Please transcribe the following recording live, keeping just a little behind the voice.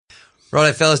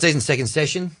Righto, fellas, decent second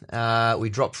session. We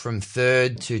dropped from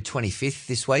 3rd to 25th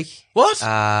this week. What?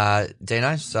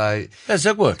 Dino, so... How does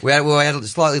that work? We had a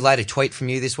slightly later tweet from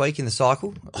you this week in the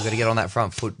cycle. We've got to get on that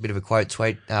front foot. Bit of a quote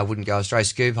tweet. Wouldn't go astray.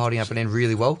 Scoob holding up an end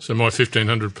really well. So my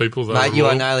 1,500 people... Mate, you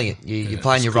are nailing it. You're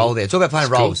playing your role there. It's all about playing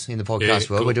roles in the podcast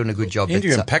world. Cool. We're doing a good job.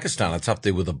 India and Pakistan, it's up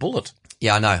there with a bullet.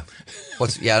 Yeah, I know. Well,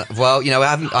 I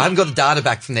haven't got the data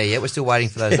back from there yet. We're still waiting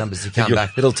for those numbers to come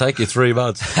back. It'll take you 3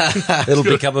 months. It'll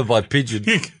be covered by pigeon.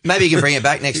 Maybe you can bring it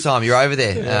back next time you're over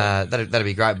there. Yeah. That'd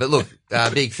be great. But look,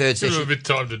 big third session. Give a bit of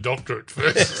time to doctor it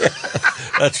first.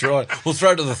 That's right. We'll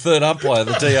throw it to the third umpire,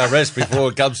 the DRS, before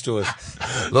it comes to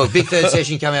us. Look, big third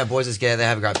session coming out, boys. Let's get out there.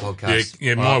 Have a great podcast.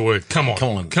 Yeah, my word. Come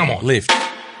on. Lift.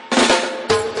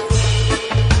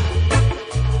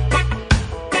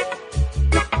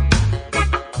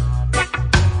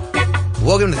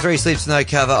 Welcome to Three Sleeps No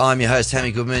Cover. I'm your host,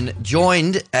 Hammy Goodman,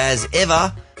 joined as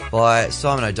ever by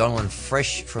Simon O'Donnell, and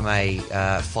fresh from a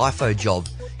FIFO job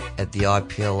at the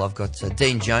IPL. I've got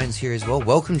Dean Jones here as well.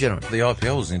 Welcome, gentlemen. The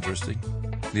IPL was interesting.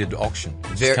 The auction.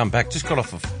 Just come back. Just got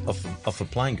off a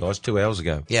plane, guys, 2 hours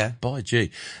ago. Yeah. By gee.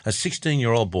 A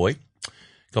 16-year-old boy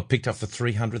got picked up for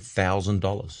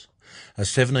 $300,000. A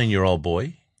 17-year-old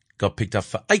boy got picked up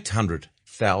for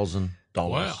 $800,000.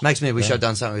 Wow. Makes me wish I'd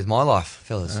done something with my life,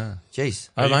 fellas. Jeez.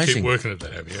 Amazing. Keep working at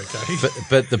that, Abby, okay?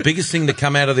 But the biggest thing to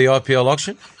come out of the IPL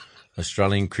auction,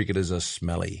 Australian cricketers are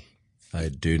smelly. They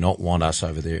do not want us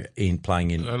over there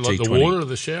playing in Don't T20. like the water of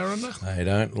the shower under? They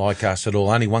don't like us at all.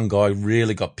 Only one guy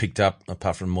really got picked up,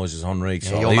 apart from Moises Henry.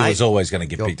 So your he mate. was always going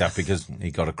to get picked up because he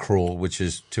got a crawl, which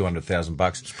is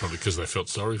 $200,000. It's probably because they felt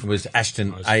sorry for It was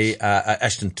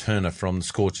Ashton Turner from the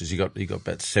Scorchers. He got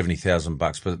about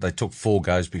 $70,000, but they took 4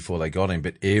 goes before they got him.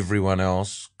 But everyone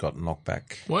else got knocked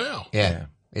back. Wow. Yeah.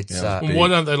 It's Well, why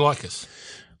don't they like us?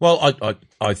 Well,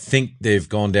 I think they've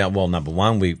gone down. Well, number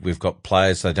one, we've got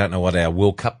players. They don't know what our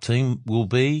World Cup team will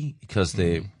be because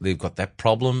they've got that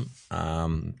problem.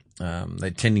 They're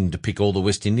tending to pick all the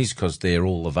West Indies because they're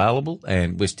all available,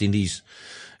 and West Indies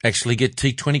actually get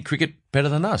T20 cricket better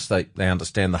than us. They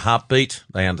understand the heartbeat.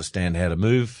 They understand how to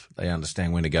move. They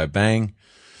understand when to go bang,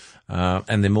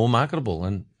 and they're more marketable.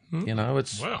 And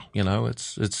it's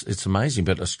amazing.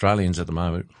 But Australians at the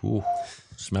moment,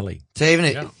 smelly. So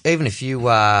even a few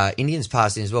Indians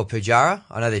passed in as well. Pujara,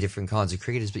 I know they're different kinds of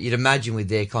cricketers, but you'd imagine with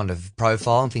their kind of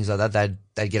profile and things like that,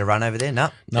 they'd get a run over there. No,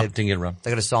 didn't get a run.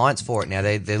 They've got a science for it now.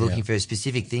 They're looking for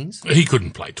specific things. He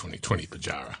couldn't play 2020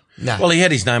 Pujara. No. Well, he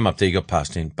had his name up there. He got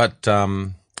passed in, but no,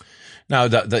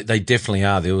 they definitely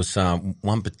are. There was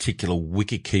one particular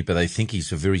wicket keeper. They think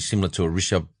he's very similar to a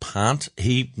Rishabh Pant.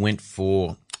 He went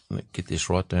for, let me get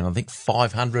this right down, I think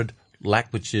 500 lakh,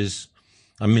 which is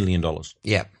 $1 million.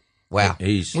 Yeah. Wow.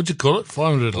 What'd you call it?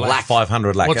 500 lakh?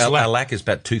 500 lakh. What's A lakh? lakh is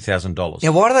about $2,000. Yeah.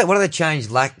 Why do they change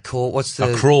lakh core? What's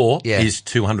the A crore Yeah. is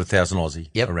 200,000 Aussie.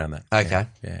 Yep. Around that. Okay.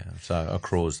 Yeah. So a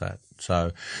crore is that.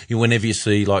 So whenever you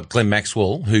see like Glenn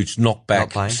Maxwell, who's knocked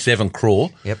back 7 crore,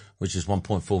 Yep. which is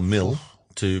 1.4 mil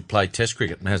to play Test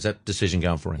cricket, and how's that decision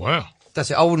going for him? Wow.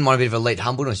 That's it. I wouldn't mind a bit of elite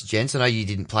humbleness, gents. I know you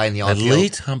didn't play in the IPL.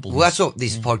 Elite humbleness. Well, that's what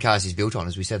this podcast is built on,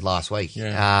 as we said last week.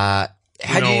 Yeah.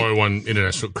 I won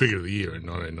International Cricket of the Year in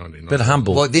 1999. But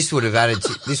humble. Well, this would have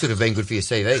been good for your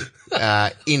CV.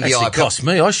 In the Actually IPL. cost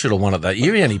me. I should have won it that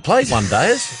year. He only played one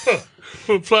day.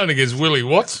 We're playing against Willie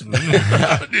Watson.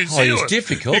 It was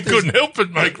difficult. He couldn't help but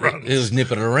make runs. He was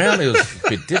nipping around. It was a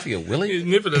bit difficult, He Willie. was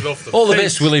nipping it off the All the fence.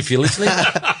 best, Willie, if you're listening.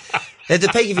 At the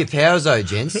peak of your powers, though,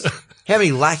 gents, how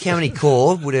many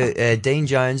core would a Dean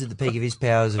Jones at the peak of his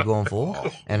powers have gone for,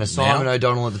 and a Simon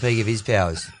O'Donnell at the peak of his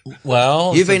powers?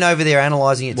 Well, You've been over there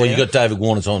analysing it. Well, you got David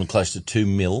Warner's on close to 2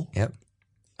 mil. Yep.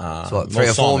 So what, 3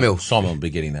 or 4 Simon, mil? Simon will be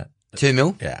getting that. 2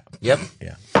 mil? Yeah. Yep.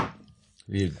 Yeah.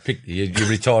 You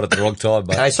retired at the wrong time,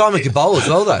 mate. Hey, Simon could bowl as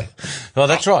well, though. Oh,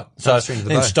 that's right. So String to the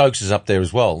then bow. Stokes is up there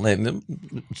as well. Then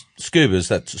Scuba's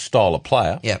that style of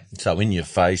player. Yep. So in your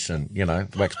face and,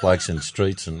 wax blokes in the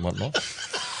streets and whatnot.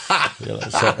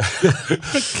 So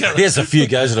here's a few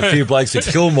goes at a few blokes at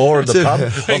Kilmore in the pub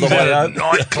on the way home.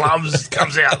 Nightclubs,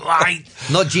 comes out late.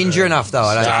 Not ginger enough, though,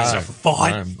 I don't Starts think. a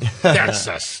fight. That's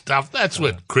the stuff. That's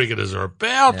what cricketers are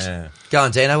about. Yeah. Go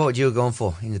on, Dino, what would you have gone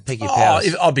for in the peak of your Oh,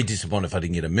 powers? I'd be disappointed if I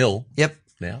didn't get a mil Yep.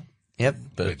 now. Yep.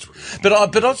 But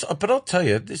I'll tell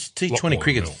you, this T20 more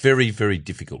cricket's than very, very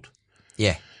difficult.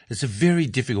 Yeah. It's a very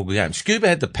difficult game. Scuba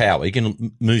had the power. He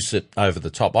can moose it over the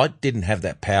top. I didn't have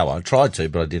that power. I tried to,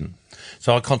 but I didn't.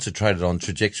 So I concentrated on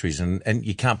trajectories, and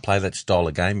you can't play that style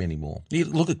of game anymore. You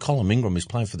look at Colin Ingram, he's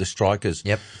playing for the Strikers.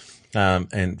 Yep.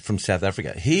 And from South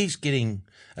Africa. He's getting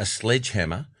a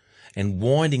sledgehammer and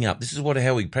winding up. This is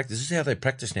how we practice. This is how they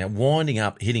practice now. Winding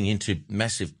up, hitting into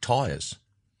massive tyres.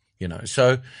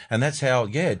 So, and that's how,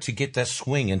 to get that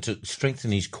swing and to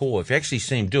strengthen his core. If you actually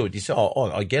see him do it, you say,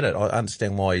 I get it. I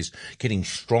understand why he's getting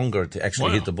stronger to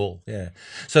actually hit the ball. Yeah.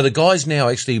 So the guys now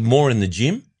actually more in the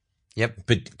gym. Yep.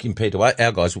 But compared to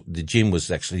our guys, the gym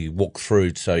was actually walk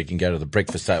through so you can go to the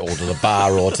breakfast or to the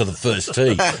bar or to the first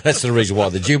tee. That's the reason why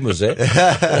the gym was there.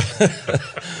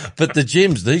 But the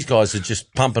gyms, these guys are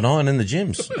just pumping iron in the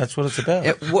gyms. That's what it's about.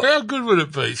 How good would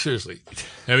it be, seriously?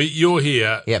 I mean, you're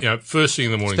here, first thing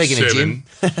in the morning, Speaking 7.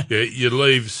 of gym. You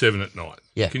leave 7 at night.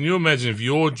 Yeah. Can you imagine if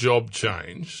your job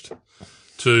changed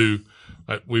to,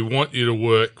 we want you to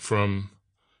work from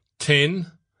 10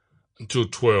 until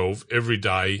 12 every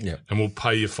day, and we'll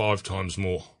pay you 5 times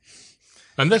more.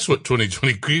 And that's what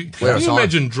 2020 cricket. Can you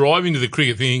imagine driving to the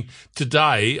cricket thinking,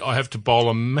 today I have to bowl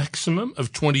a maximum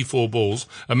of 24 balls.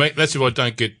 That's if I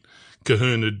don't get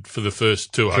kahuned for the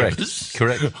first 2 overs.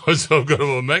 Correct. So I've got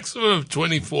a maximum of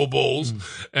 24 balls,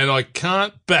 and I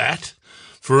can't bat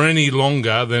for any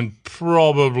longer than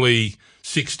probably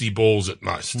 60 balls at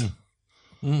most.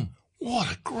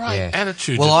 What a great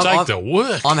attitude to take to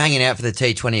work. I'm hanging out for the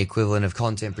T20 equivalent of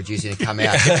content producing to come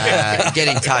out. Get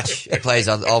in touch, please.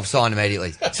 I'll sign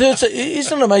immediately. So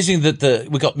isn't it amazing that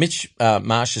we got Mitch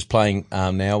Marsh is playing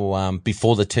now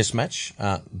before the Test match,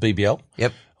 BBL?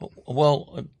 Yep.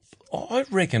 Well, I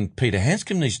reckon Peter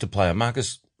Hanscom needs to play.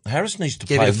 Marcus Harris needs to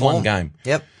play one one game.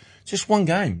 Yep. Just one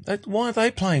game. Why are they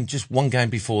playing just one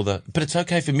game before but it's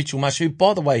okay for Mitchell Marsh, who,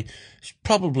 by the way, is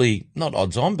probably not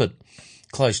odds on, but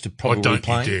close to probably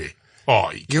playing. You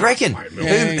dare. You reckon?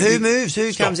 Who moves?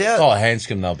 Who comes out?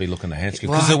 Hanscom. They'll be looking at Hanscom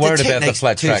because they're worried about the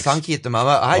flat tracks. Too funky at the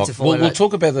moment. I hate to follow. We'll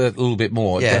talk about that a little bit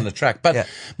more down the track. But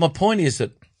my point is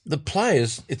that the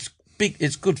players, it's big,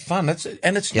 it's good fun.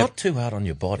 It's not too hard on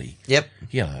your body. Yep.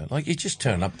 Like you just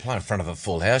turn up, play in front of a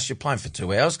full house. You're playing for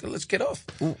 2 hours. Let's get off.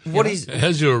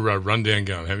 How's your rundown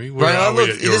going, Hammy?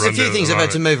 There's a few things I've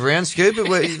had to move around, Scoop, but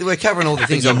we're covering all the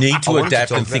things. You need to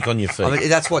adapt and think on your feet. I mean,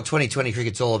 that's what 2020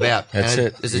 cricket's all about. That's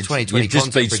it. As a 2020 You've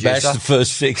just been smashed the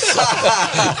first 6.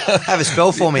 Have a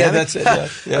spell for me, Hammy. That's it.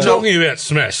 Yeah. Talking about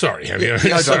smash, sorry, Hammy.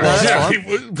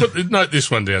 Note this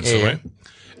one down somewhere.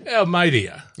 Our mate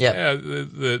here,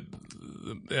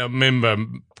 our member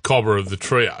Cobber of the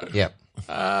trio,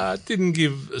 didn't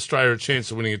give Australia a chance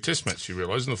of winning a Test match. You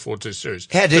realise in the 4-2 series.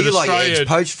 How do you like eggs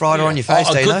poached, fried on your face?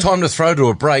 A good time to throw to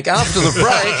a break. After the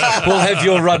break, we'll have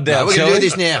your rundown. We're going to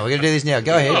do this now.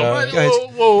 Go ahead.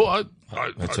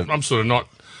 I'm sort of not.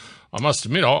 I must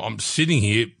admit, I'm sitting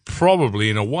here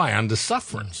probably in a way under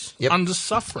sufferance. Under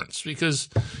sufferance because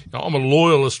I'm a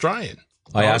loyal Australian.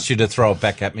 I asked you to throw it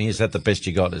back at me. Is that the best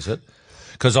you got? Is it?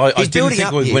 Because I didn't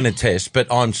think we'd win a Test, but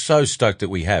I'm so stoked that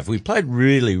we have. We played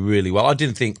really, really well. I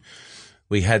didn't think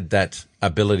we had that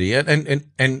ability,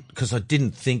 and because I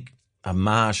didn't think a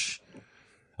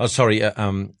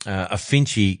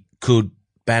Finchie could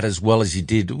bat as well as he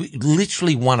did. We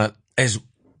literally won it as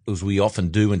we often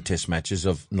do in Test matches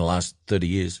in the last 30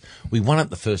 years. We won it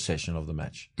the first session of the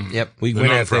match. Yep. We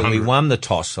went out there and we won the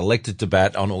toss, elected to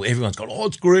bat. Everyone's gone,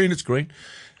 it's green, it's green.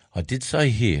 I did say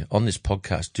here on this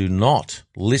podcast, do not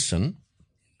listen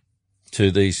to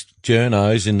these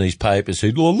journos in these papers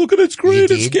who, look at it, it's green,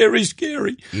 it's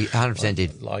scary. You 100%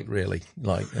 did. Really,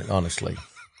 honestly.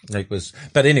 It was,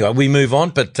 but anyway, we move on.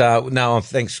 But no,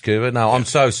 thanks, Scuba. No, I'm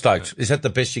so stoked. Is that the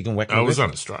best you can whack? It was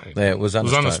un-Australian. Yeah, it was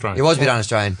un-Australian. It was a bit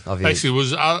un-Australian. Actually, it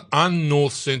was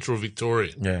un-North Central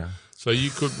Victoria. Yeah. So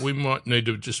we might need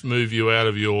to just move you out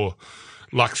of your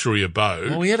luxury abode.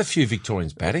 Well, we had a few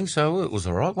Victorians batting, so it was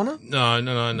all right, wasn't it? No.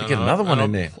 Get another one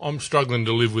in there. I'm struggling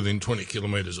to live within 20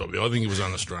 kilometres of you. I think it was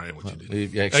un-Australian what you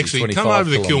did. Actually come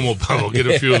over to the Kilmore pub. I'll get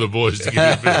a few of the boys to give you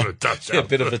a bit of a touch-up. A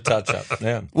bit of a touch-up,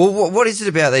 yeah. Well, what is it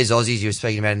about these Aussies you were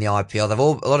speaking about in the IPL?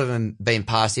 A lot of them been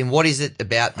passed in. What is it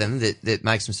about them that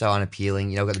makes them so unappealing?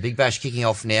 We've got the Big Bash kicking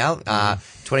off now.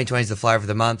 2020 is the flavour of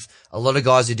the month. A lot of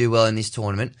guys who do well in this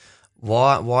tournament.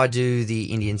 Why do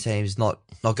the Indian teams not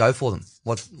go for them?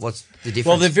 What's the difference?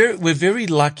 Well, we're very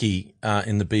lucky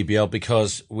in the BBL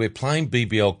because we're playing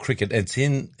BBL cricket.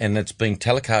 It's being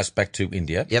telecast back to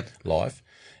India live,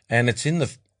 and it's in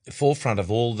the forefront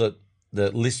of all the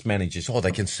list managers.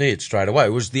 They can see it straight away.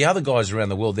 Whereas the other guys around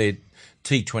the world, their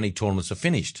T20 tournaments are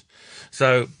finished,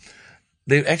 so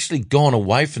they've actually gone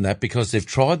away from that because they've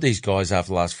tried these guys after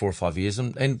the last 4 or 5 years,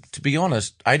 and to be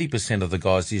honest, 80% of the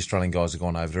Australian guys have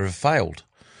gone over there have failed.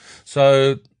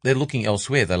 So they're looking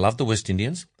elsewhere. They love the West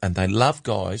Indians, and they love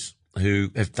guys who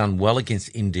have done well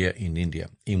against India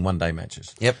in one-day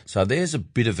matches. Yep. So there's a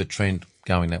bit of a trend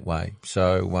going that way.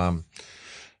 So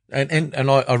And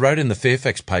I wrote in the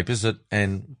Fairfax papers that,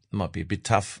 and it might be a bit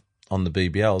tough on the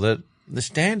BBL, that the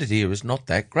standard here is not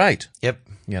that great. Yep.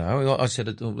 You know, I said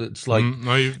it's like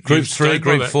Group 3,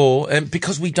 Group 4, and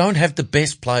because we don't have the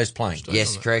best players playing.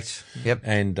 Yes, correct. Yep.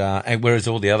 And whereas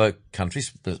all the other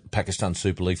countries, the Pakistan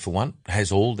Super League for one,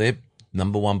 has all their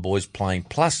number one boys playing,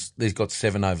 plus they've got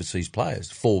 7 overseas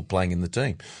players, 4 playing in the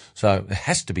team. So it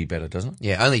has to be better, doesn't it?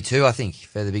 Yeah, only 2, I think,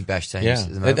 for the Big Bash teams. Yeah,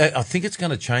 at the moment. I think it's going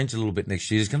to change a little bit next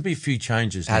year. There's going to be a few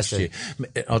changes next Has to.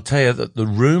 year. I'll tell you that the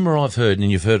rumour I've heard, and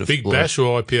you've heard of Big Bash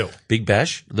or IPL? Big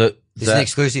Bash. This is an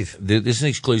exclusive. This is an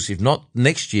exclusive. Not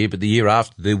next year, but the year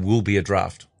after, there will be a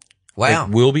draft. Wow.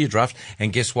 There will be a draft.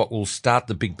 And guess what? We'll start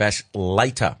the Big Bash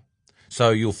later.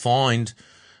 So you'll find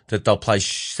that they'll play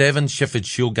 7 Sheffield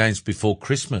Shield games before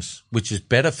Christmas, which is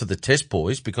better for the Test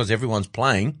boys because everyone's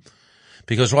playing.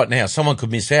 Because right now, someone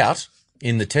could miss out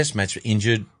in the Test match,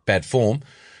 injured, bad form.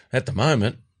 At the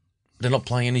moment, they're not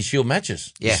playing any Shield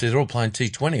matches. Yeah. So they're all playing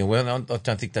T20. Well, I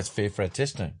don't think that's fair for our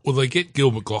Test team. Will they get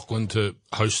Gil McLachlan to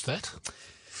host that?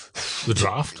 The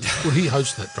draft? Will he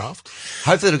host that draft?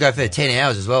 Hopefully it'll go for 10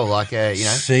 hours as well, like,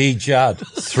 See Judd,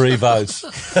 3 votes.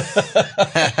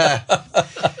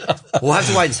 We'll have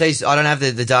to wait and see. I don't have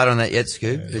the data on that yet,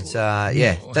 Scoop. But,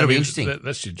 that'll be interesting.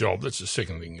 That's your job. That's the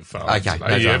second thing you failed. Okay, today. no You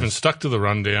dramas. haven't stuck to the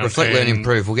rundown. Reflect, learn,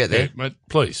 improve. We'll get there. Yeah, mate,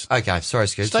 please. Okay, sorry,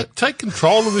 Scoop. Take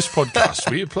control of this podcast,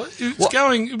 will you, please?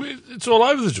 It's all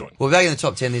over the joint. We're back in the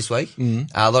top 10 this week.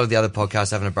 Mm-hmm. A lot of the other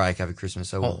podcasts having a break over Christmas,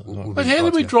 so we'll be But how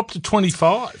did we drop to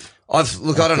 25? I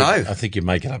don't know. I think you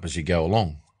make it up as you go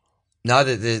along. No,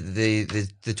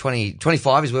 the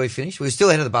 25 is where we finished. We were still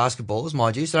ahead of the basketballers,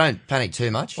 mind you, so don't panic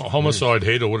too much. Homicide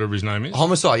Head or whatever his name is.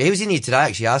 Homicide. He was in here today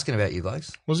actually asking about you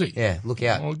blokes. Was he? Yeah, look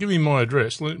out. I'll give him my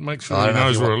address. Make sure I he don't know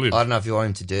knows if you where I want- live. I don't know if you want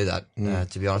him to do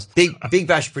that, to be honest. Big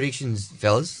Bash predictions,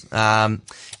 fellas.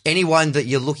 Anyone that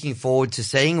you're looking forward to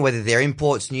seeing, whether they're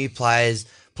imports, new players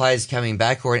coming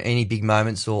back, or any big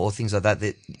moments or things like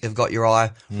that have got your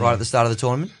eye right at the start of the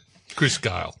tournament? Chris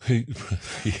Gale.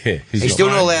 He's still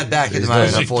not allowed back at the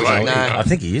moment, unfortunately. No. I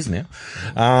think he is now.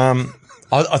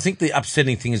 I think the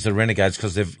upsetting thing is the Renegades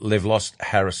because they've lost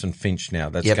Harris and Finch now.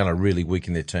 That's going to really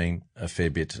weaken their team a fair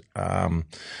bit.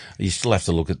 You still have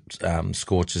to look at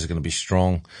Scorchers are going to be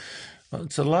strong.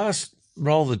 It's the last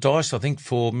roll of the dice, I think,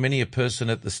 for many a person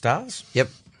at the Stars. Yep.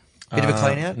 Bit of a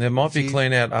clean out. There might be a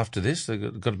clean out after this.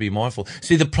 They've got to be mindful.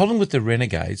 See, the problem with the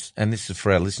Renegades, and this is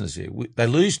for our listeners here, they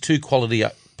lose 2 quality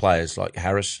players like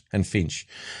Harris and Finch.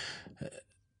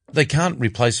 They can't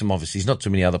replace them, obviously. There's not too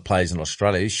many other players in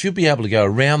Australia. You should be able to go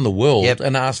around the world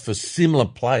and ask for similar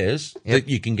players that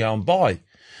you can go and buy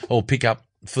or pick up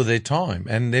for their time,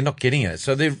 and they're not getting it.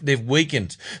 So they've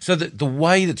weakened. So the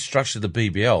way that's structured the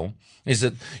BBL is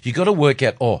that you got to work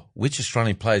out, which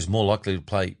Australian player is more likely to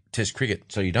play Test cricket,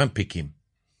 so you don't pick him.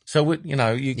 So,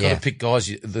 you got to pick guys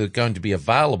that are going to be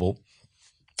available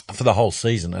for the whole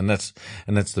season, and that's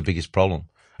the biggest problem.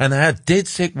 And they are dead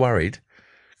set worried,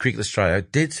 Cricket Australia,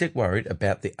 dead set worried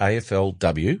about the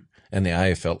AFLW and the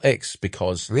AFLX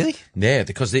because... Really? Yeah,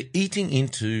 because they're eating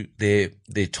into their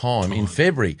time in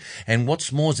February. And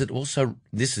what's more is that also,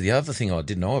 this is the other thing I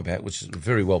didn't know about, which is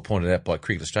very well pointed out by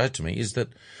Cricket Australia to me, is that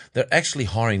they're actually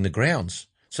hiring the grounds.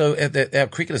 So our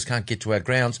cricketers can't get to our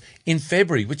grounds in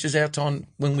February, which is our time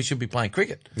when we should be playing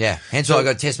cricket. Yeah, hence why I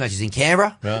got Test matches in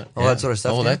Canberra, right? All that sort of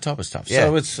stuff. All that type of stuff.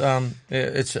 Yeah. So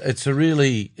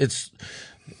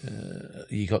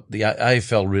you got the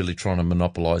AFL really trying to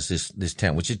monopolise this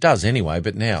town, which it does anyway.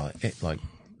 But now,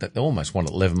 they almost want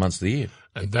it 11 months of the year,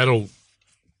 and that'll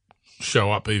show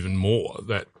up even more,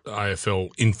 that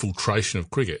AFL infiltration of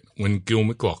cricket, when Gil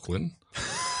McLachlan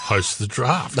hosts the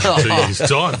draft in 2 years'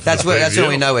 time. That's when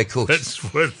we know we're cooked. That's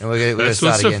we're gonna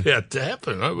start what's again. about to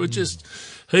happen. Right? We're just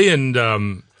he and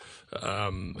who's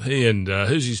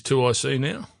his 2IC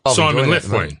now? Simon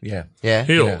Lethlean. Yeah.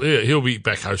 He'll be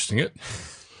back hosting it.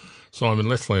 Simon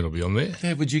Lethlean will be on there.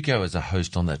 Yeah, would you go as a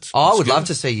host on that? I would love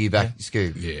to see you back,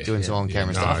 Scoob, doing some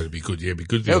on-camera stuff. No, it'd be good. Yeah, it'd be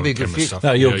good. That'll be a good on-camera fit. stuff.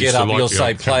 No, you'll Yeah, get up, I used to you'll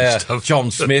like say, the player on-camera stuff.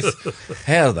 John Smith,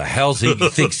 how the hell's he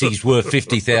thinks he's worth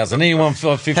 50,000? Anyone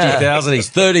for 50,000? He's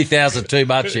 30,000 too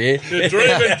much here. You're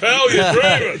dreaming, pal. You're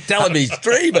dreaming. Tell him he's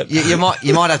dreaming. You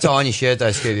might have to iron your shirt though,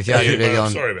 Scoob, if you have to be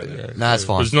on. Sorry about that. No, it's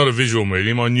fine. It's not a visual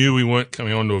medium. I knew we weren't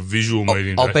coming on to a visual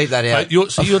medium. I'll today. beat that out.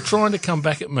 Mate, you're trying to come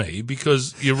back at me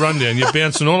because you run down, you're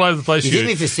bouncing all over the place. You hit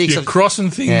me for 6. You're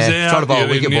crossing things out. Trying to bowl a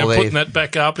wicket ball there. Putting that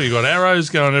back up. You've got arrows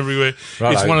going everywhere.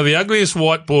 Righto. It's one of the ugliest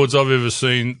whiteboards I've ever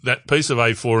seen, that piece of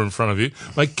A4 in front of you.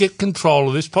 Mate, get control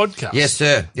of this podcast. Yes,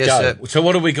 sir. Yes, sir. So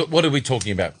what are we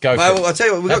talking about? Go Well, for it. I'll tell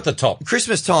you what, we've At got the top.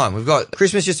 Christmas time. We've got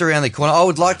Christmas just around the corner. I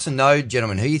would like to know,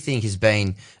 gentlemen, who you think has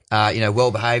been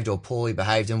well behaved or poorly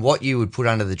behaved, and what you would put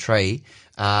under the tree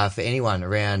for anyone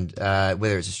around,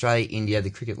 whether it's Australia, India, the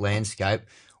cricket landscape.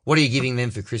 What are you giving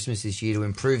them for Christmas this year to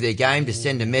improve their game, to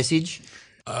send a message?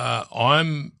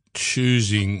 I'm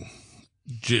choosing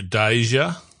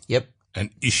Jadeja. Yep.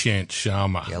 And Ishant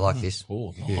Sharma. Yeah, I like this.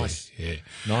 Oh, nice. Yeah.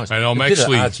 Nice. And I'm a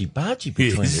actually bit of argy-bargy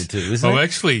between the two,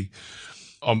 isn't it?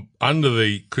 I'm under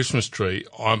the Christmas tree.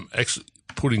 I'm actually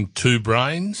putting 2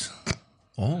 brains.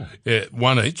 Oh. Yeah,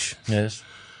 1 each. Yes.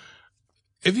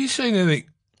 Have you seen anything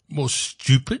more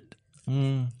stupid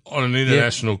on an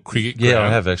international cricket ground? Yeah, I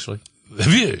have actually.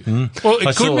 Have you? Well,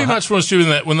 it couldn't be much more stupid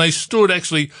than that when they stood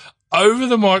actually over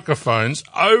the microphones,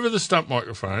 over the stump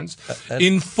microphones,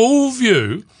 in full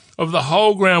view of the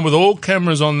whole ground with all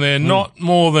cameras on there, not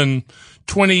more than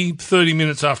 20, 30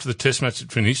 minutes after the test match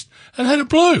had finished, and had it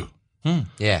blue.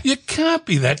 Yeah. You can't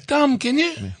be that dumb, can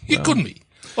you? You couldn't be.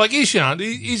 Like Ishant,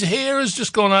 his hair has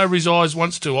just gone over his eyes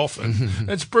once too often.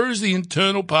 It's bruised the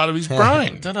internal part of his brain.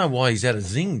 I don't know why he's had a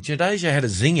zing. Jadeja had a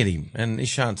zing at him, and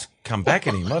Ishant's come back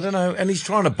at him. I don't know. And he's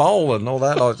trying to bowl and all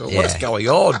that. Like, what's going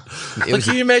on? Like,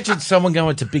 can you imagine someone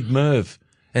going to Big Merv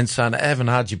and saying, having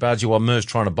Haji-Baji while Merv's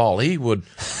trying to bowl? He would.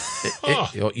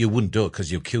 You wouldn't do it because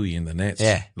he'll kill you in the nets.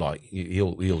 Yeah. Like,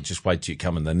 he'll just wait till you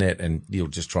come in the net and he'll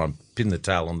just try and pin the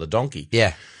tail on the donkey.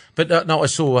 Yeah. But no, I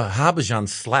saw Harbhajan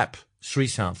slap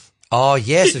Srisanth. Oh,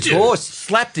 yes, of course.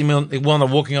 Slapped him while they're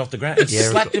walking off the ground. And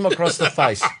slapped him across the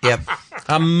face. Yep.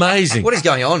 Amazing. What is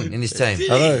going on in this team?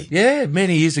 I know. Yeah,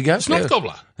 many years ago. Snot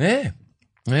gobbler. Yeah.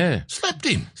 Yeah. Slapped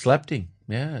him.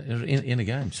 Yeah, in a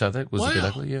game. So that was a bit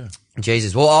ugly, yeah.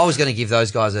 Jesus. Well, I was going to give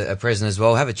those guys a present as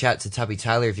well. Have a chat to Tubby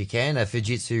Taylor if you can.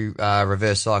 Fujitsu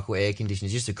reverse cycle air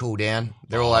conditioners just to cool down.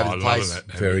 They're all over the place. That,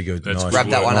 very good. That's nice. Wrap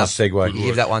that one up. Segue. You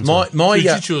give that one to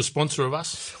Fujitsu a sponsor of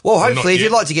us? Well, hopefully, if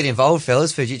you'd like to get involved,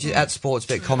 fellas, Fujitsu at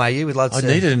sportsbet.com.au, we'd love to. I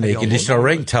needed an air conditioner. I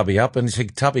rang Tubby up and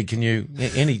said, Tubby, can you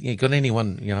got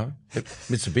anyone,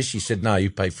 Mitsubishi said, no, you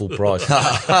pay full price.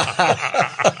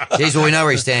 Jeez, well, we know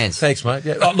where he stands. Thanks, mate.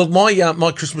 Yeah. Oh, look,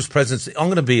 my Christmas presents, I'm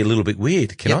going to be a little bit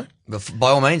weird, can I? By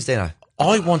all means, Dino.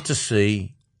 I want to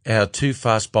see our 2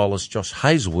 fast bowlers, Josh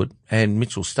Hazlewood and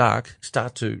Mitchell Starc,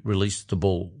 start to release the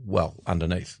ball well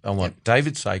underneath. I want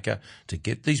David Saker to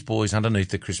get these boys underneath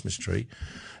the Christmas tree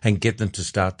and get them to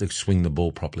start to swing the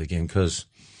ball properly again, because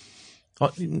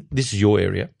this is your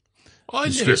area. I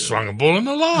never swung a ball in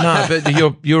my life. No,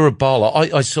 but you're a bowler.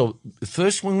 I saw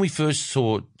when we first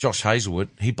saw Josh Hazlewood,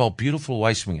 he bowled beautiful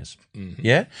away swingers. Mm-hmm.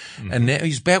 Yeah? Mm-hmm. And now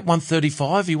he's about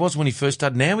 135. He was when he first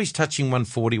started. Now he's touching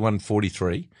 140,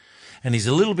 143. And he's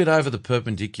a little bit over the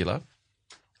perpendicular.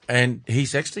 And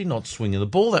he's actually not swinging the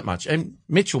ball that much. And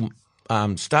Mitchell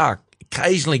Starc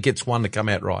occasionally gets one to come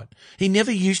out right. He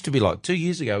never used to be like 2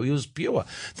 years ago. He was pure.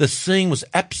 The seam was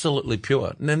absolutely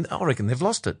pure. And then I reckon they've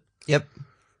lost it. Yep.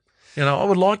 I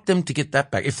would like them to get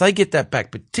that back. If they get that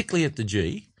back, particularly at the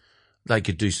G, they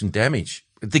could do some damage.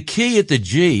 The key at the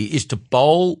G is to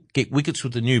bowl, get wickets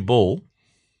with the new ball,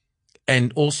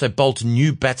 and also bowl to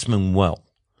new batsmen well.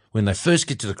 When they first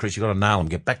get to the crease, you've got to nail them,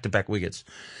 get back-to-back wickets.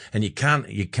 And you can't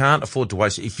afford to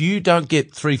waste it. If you don't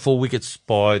get 3-4 wickets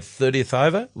by 30th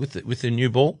over with the new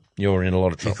ball, you're in a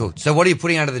lot of trouble. Cool. So what are you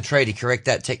putting under the tree to correct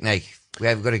that technique?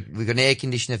 We've got an air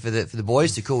conditioner for the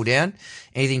boys to cool down.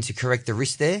 Anything to correct the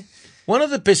wrist there? One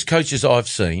of the best coaches I've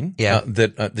seen,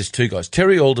 there's 2 guys,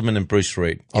 Terry Alderman and Bruce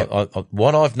Reid. Yep.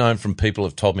 What I've known from people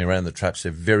who've told me around the traps,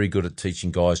 they're very good at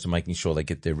teaching guys to making sure they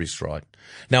get their wrists right.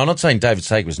 Now, I'm not saying David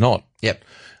Sager was not. Yep.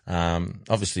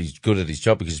 Obviously, he's good at his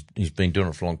job because he's been doing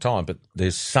it for a long time, but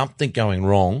there's something going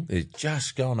wrong. They're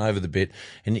just going over the bit,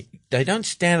 and they don't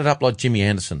stand it up like Jimmy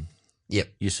Anderson. Yep.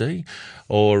 You see?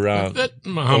 Or that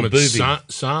Mohammed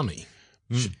Sami.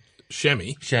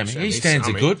 Shami. He stands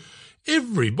it good.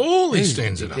 Every ball he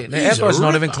stands it up. Now, Abbas's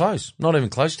not even close. Not even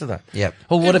close to that. Yep.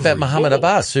 Well, what about Mohammed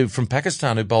Abbas, who from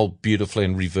Pakistan, who bowled beautifully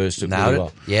and reversed it really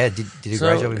well? Yeah, did a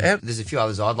great job. There's a few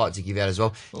others I'd like to give out as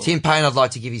well. Tim Payne, I'd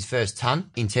like to give his first ton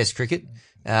in Test cricket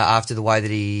after the way that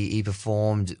he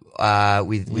performed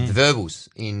with the verbals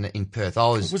in Perth.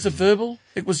 Was it verbal?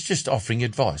 It was just offering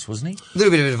advice, wasn't he? A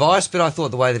little bit of advice, but I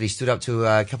thought the way that he stood up to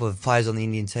a couple of players on the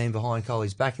Indian team behind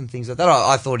Kohli's back and things like that,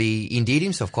 I thought he endeared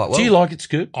himself quite well. Do you like it,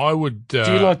 Scoop? I would. Do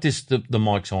you like this? The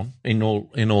mic's on. In all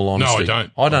honesty, no, I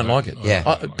don't. I don't like it.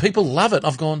 Yeah, people love it.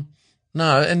 I've gone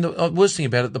no, and the worst thing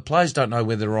about it, the players don't know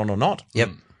whether they're on or not.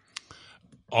 Yep.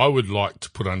 I would like to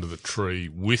put under the tree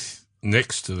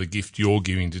next to the gift you're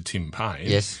giving to Tim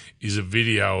Payne, is a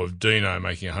video of Dino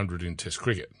making 100 in Test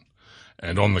cricket.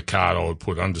 And on the card, I would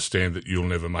put, understand that you'll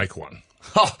never make one.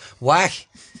 Oh, whack.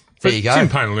 There you go. Tim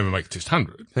Payne will never make a Test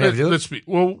 100. Let's be,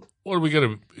 what are we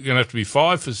going to have to be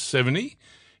 5 for 70?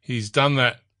 He's done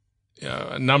that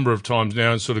a number of times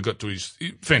now and sort of got to his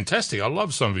fantastic. I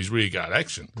love some of his rearguard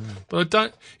action,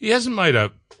 but he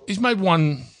hasn't he's made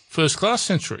one first class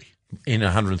century in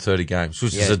 130 games,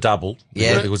 which is a double.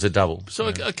 Yeah. It was a double. So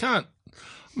I can't.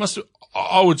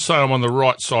 I would say I'm on the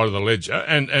right side of the ledger,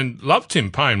 and love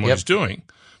Tim Payne what he's doing.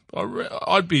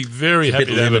 I'd be very happy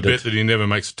to have a bet that he never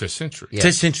makes a Test century. Yeah.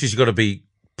 Test century's got to be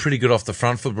pretty good off the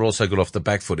front foot, but also good off the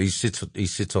back foot. He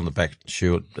sits on the back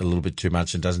shoot a little bit too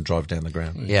much and doesn't drive down the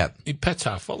ground. Yeah, he pats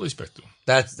half volleys back to him.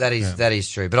 That is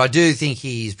true. But I do think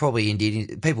he's probably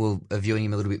indeed. People are viewing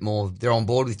him a little bit more. They're on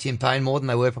board with Tim Payne more than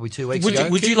they were probably 2 weeks ago.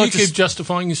 Would you like to keep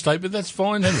justifying your statement? That's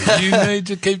fine, Henry. You need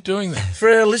to keep doing that. For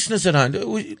our listeners at home,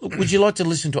 would you like to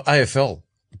listen to AFL?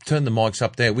 Turn the mics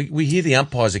up there. We hear the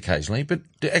umpires occasionally, but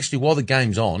actually while the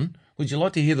game's on, would you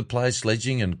like to hear the players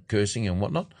sledging and cursing and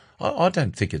whatnot? I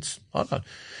don't think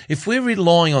if we're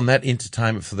relying on that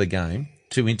entertainment for the game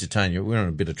to entertain you, we're in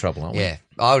a bit of trouble, aren't we? Yeah,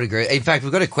 I would agree. In fact,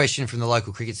 we've got a question from the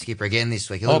local cricket skipper again this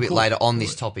week, a little bit later on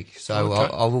this topic. So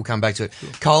okay. I will come back to it. Sure.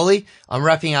 Kohli, I'm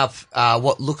wrapping up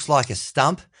what looks like a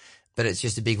stump, but it's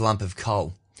just a big lump of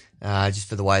coal. Just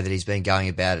for the way that he's been going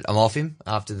about it. I'm off him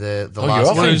after the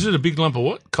last game. Is it a big lump of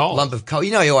what? Coal? Lump of coal.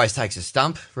 You know he always takes a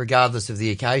stump, regardless of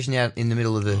the occasion, out in the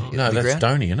middle of the No, that's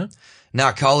ground. Dhoni, isn't it? No,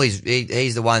 Kohli's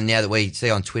he's the one now that we see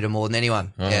on Twitter more than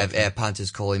anyone. Our punters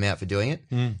call him out for doing it.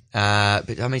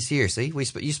 But, I mean, seriously,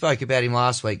 you spoke about him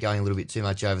last week going a little bit too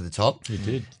much over the top. You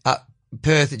did.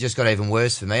 Perth, it just got even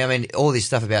worse for me. I mean, all this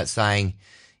stuff about saying,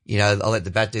 I'll let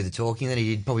the bat do the talking. Then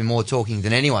he did probably more talking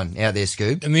than anyone out there,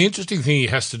 Scoob. And the interesting thing he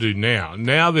has to do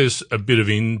now there's a bit of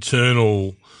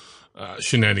internal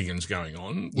shenanigans going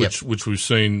on, which we've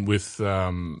seen with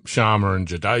Sharma and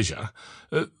Jadeja.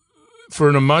 For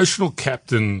an emotional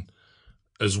captain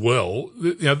as well,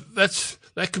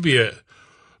 that could be a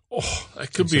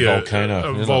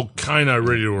volcano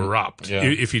ready to erupt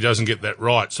if he doesn't get that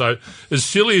right. So as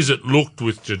silly as it looked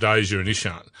with Jadeja and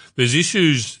Ishant, there's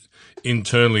issues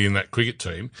internally in that cricket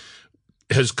team.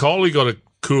 Has Kohli got a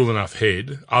cool enough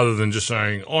head other than just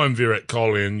saying, I'm Virat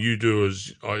Kohli and you do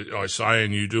as I say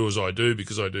and you do as I do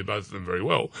because I do both of them very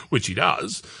well, which he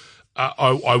does.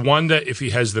 I wonder if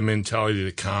he has the mentality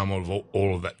to calm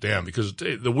all of that down because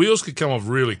the wheels could come off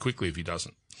really quickly if he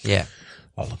doesn't. Yeah.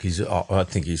 Oh, look, I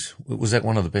think was that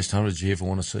one of the best hundreds you ever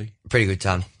want to see? Pretty good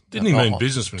ton. Didn't he mean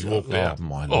business when he walked out? Oh,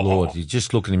 my Lord. You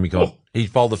just look at him, he's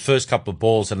bowled the first couple of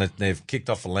balls and they've kicked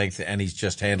off a length and he's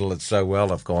just handled it so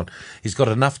well. He's got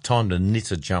enough time to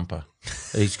knit a jumper.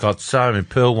 He's got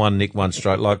Pearl one, Nick one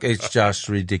stroke. Like, it's just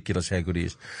ridiculous how good he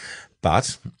is.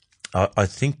 But I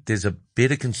think there's a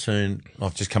bit of concern.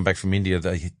 I've just come back from India.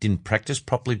 They didn't practice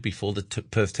properly before the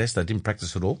Perth test. They didn't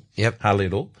practice at all. Yep. Hardly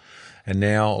at all. And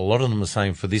now a lot of them are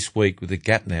saying for this week with the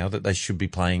gap now that they should be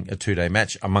playing a 2-day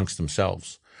match amongst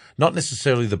themselves. Not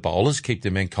necessarily the bowlers keep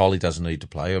them in. Kohli doesn't need to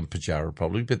play, or Pujara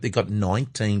probably, but they've got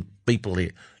 19 people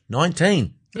here.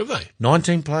 19. Have they?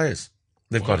 19 players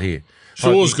they've got here.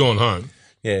 Shaw's gone home.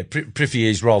 Yeah,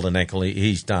 Prithvi's rolled an ankle.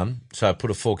 He's done. So put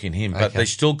a fork in him. But they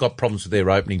still got problems with their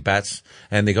opening bats,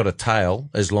 and they got a tail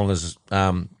as long as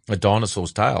a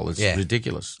dinosaur's tail. It's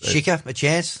ridiculous. Shikker, a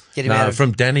chance? Get him out of...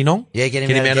 from Dandenong? Yeah, get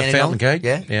him out of Fountain Gate?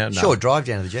 Yeah. No. Short drive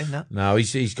down to the G, no? No,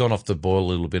 he's gone off the boil a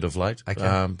little bit of late.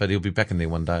 Okay. But he'll be back in there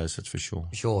one day, that's for sure.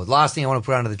 Sure. Last thing I want to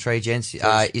put under the tree, gents,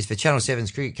 is for Channel 7's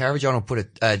cricket coverage. I want to put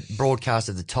a broadcast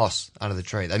of the toss under the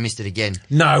tree. They missed it again.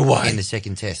 No way. In the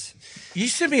second test. You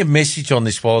sent me a message on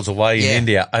this while I was away in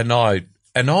India, and I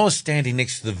was standing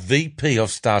next to the VP of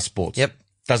Star Sports. Yep.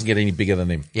 Doesn't get any bigger than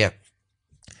him. Yep.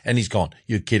 And he's gone,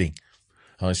 you're kidding.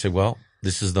 And I said, well,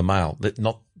 this is the male.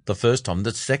 Not the first time,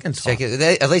 the second time.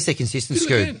 At least they're consistent,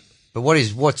 Scoot. But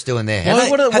what's doing there?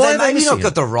 Why are they maybe not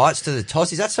got the rights to the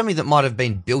toss? Is that something that might have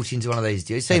been built into one of these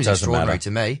deals? It seems extraordinary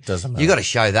to me. Doesn't matter. You got to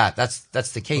show that.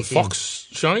 That's the key thing. Fox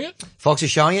showing it? Fox is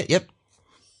showing it. Yep.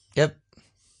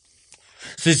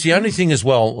 So it's the only thing as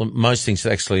well, most things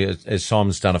actually, as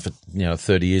Simon's done it for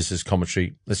 30 years as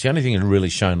commentary, that's the only thing that's really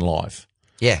shown live.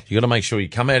 Yeah. You got to make sure you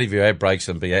come out of your ad breaks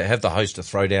and have the host to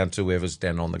throw down to whoever's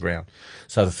down on the ground.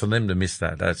 So for them to miss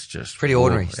that, that's just pretty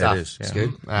ordinary stuff. It is. Yeah. It's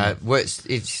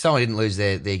good. If someone didn't lose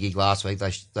their gig last week,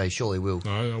 they surely will.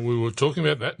 No, we were talking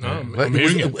about that. No, I'm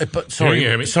hearing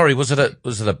it. Sorry, was it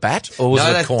a bat or was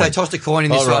it a coin? They tossed a coin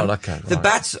in this one. Okay, the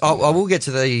bats, I will get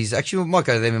to these. Actually, we might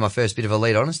go to them in my first bit of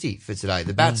elite honesty for today.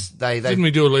 The bats, Didn't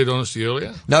we do elite honesty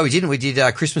earlier? No, we didn't. We did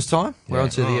Christmas time. We're on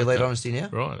to the elite honesty now.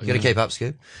 Right. You got to keep up,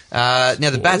 Scoop.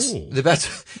 Now the bats,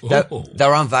 they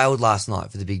were unveiled last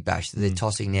night for the Big Bash. They're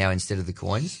tossing now instead of the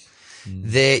coins.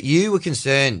 You were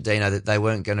concerned, Dino, that they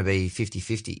weren't going to be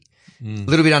 50-50. A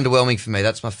little bit underwhelming for me.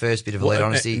 That's my first bit of elite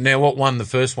honesty. Now, what won the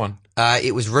first one?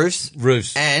 It was roofs.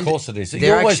 Roofs. And of course it is.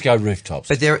 You always go rooftops.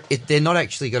 But they're not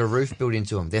actually got a roof built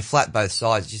into them. They're flat both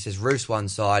sides. It just says roofs one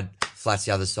side, flats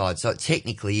the other side. So it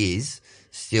technically is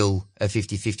still a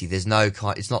 50-50. There's no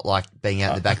it's not like being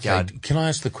out in the backyard. Okay. Can I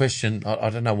ask the question? I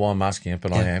don't know why I'm asking it,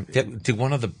 but I am. Yep. Did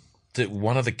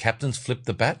one of the captains flip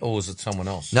the bat, or was it someone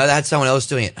else? No, they had someone else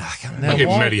doing it. I can't remember. I think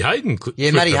Matty Hayden.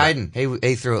 Matty Hayden.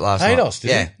 He threw it last night. Haydos,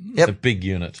 did he? Yep. The big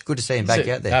unit. Good to see him back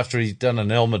out there. After he's done an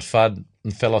helmet fud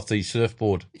and fell off the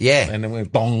surfboard. Yeah. And then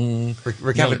went bong.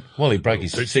 Recovered. Well, he broke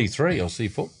his C3 or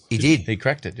C4. He did. He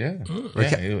cracked it, yeah.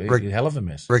 Hell of a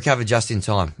mess. Recovered just in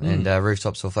time, and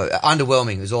rooftops all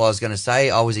underwhelming is all I was going to say.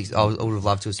 I would have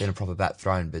loved to have seen a proper bat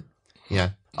thrown, but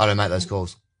I don't make those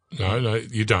calls. No,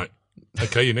 you don't.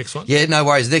 Okay, your next one. Yeah, no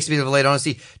worries. Next bit of elite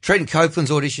honesty. Trenton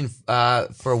Copeland's audition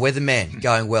for a weatherman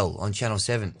going well on Channel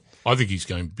 7. I think he's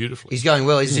going beautifully. He's going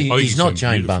well, isn't he? He's not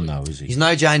Jane Bunn, though, is he? He's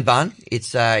no Jane Bunn.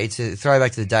 It's a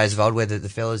throwback to the days of old where the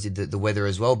fellas did the weather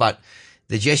as well. But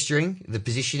the gesturing, the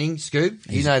positioning,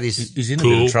 Scoob, you know this. He's in a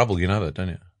bit of trouble, you know that, don't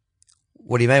you?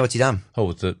 What do you mean? What's he done? Oh,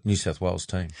 with the New South Wales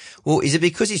team. Well, is it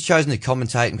because he's chosen to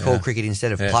commentate and call cricket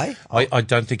instead of play? I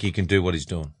don't think he can do what he's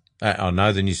doing. I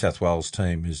know the New South Wales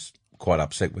team is quite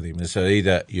upset with him. So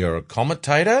either you're a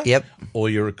commentator or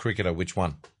you're a cricketer. Which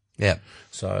one? Yeah.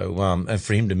 So, and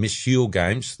for him to miss Shield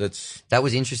games, that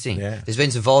was interesting. Yeah. There's been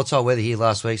some volatile weather here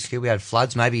last week. We had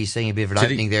floods. Maybe he's seeing a bit of an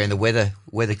opening there in the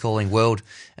weather calling world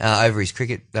over his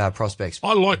cricket prospects.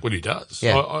 I like what he does.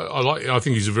 Yeah. I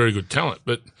think he's a very good talent,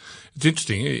 but it's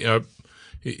interesting.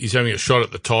 He's having a shot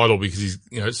at the title because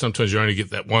sometimes you only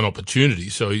get that one opportunity.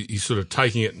 So he's sort of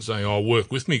taking it and saying, "I'll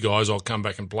work with me, guys. I'll come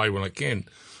back and play when I can."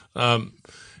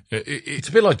 It's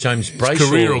a bit like James Brayshaw. His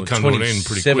career will come to an end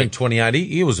pretty quick. 2080.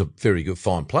 He was a very good,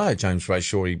 fine player, James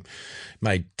Brayshaw. He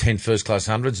made 10 first-class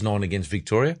hundreds, 9 against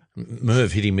Victoria.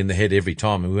 Merv hit him in the head every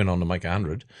time and went on to make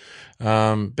 100.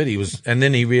 But he was, and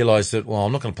then he realised that, well,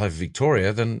 I'm not going to play for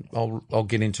Victoria, then I'll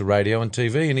get into radio and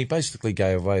TV. And he basically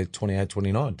gave away 28,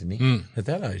 29, didn't he? At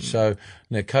that age. So,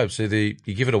 Copes, either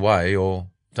you give it away or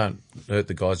don't hurt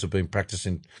the guys who've been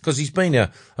practicing, because he's been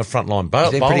a frontline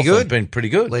bowler. He's been pretty good. Been pretty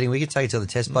good. Leading wicket, take it till the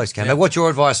test post came. What's your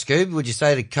advice, Scoob? Would you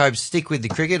say to Cobes, stick with the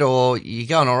cricket, or you're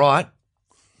going all right,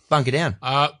 bunker down?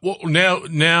 Well,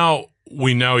 now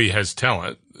we know he has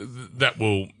talent.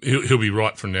 He'll be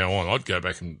right from now on. I'd go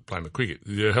back and play my cricket.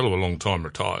 He's a hell of a long time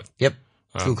retired. Yep.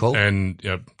 Good call. And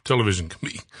television can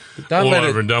be all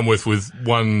over and done with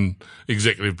one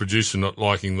executive producer not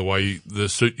liking the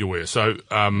suit you wear. So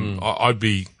my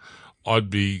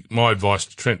advice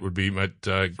to Trent would be, mate,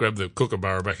 grab the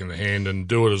kookaburra back in the hand and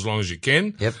do it as long as you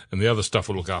can. Yep. And the other stuff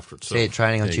will look after itself. See it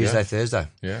training on Tuesday, Thursday.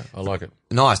 Yeah, I like it.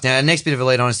 Nice. Now, next bit of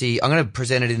elite honesty, I'm going to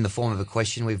present it in the form of a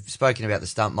question. We've spoken about the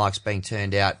stump mics being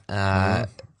turned out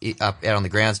out on the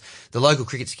grounds. The local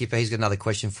cricket skipper, he's got another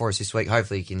question for us this week.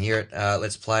 Hopefully you can hear it.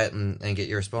 Let's play it and get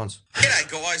your response.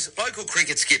 G'day guys, local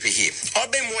cricket skipper here.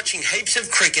 I've been watching heaps of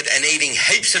cricket and eating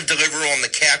heaps of Deliveroo on the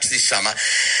couch this summer,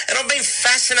 and I've been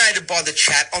fascinated by the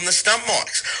chat on the stump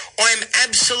mics. I am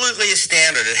absolutely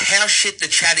astounded at how shit the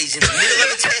chat is in the middle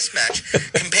of a test match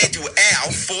compared to our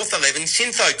 4th 11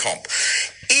 Syntho comp.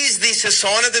 Is this a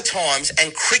sign of the times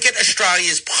and Cricket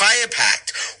Australia's player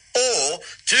pact, or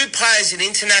do players at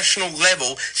international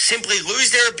level simply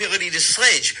lose their ability to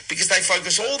sledge because they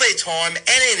focus all their time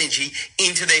and energy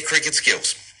into their cricket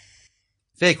skills?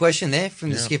 Fair question there from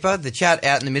the skipper. The chat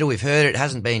out in the middle, we've heard it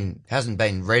hasn't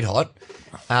been red hot.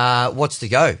 What's to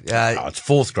go? It's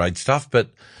 4th grade stuff, but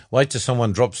wait till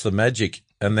someone drops the magic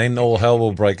and then all hell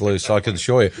will break loose, I can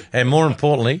assure you. And more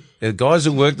importantly, the guys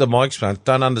who work the mic front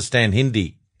don't understand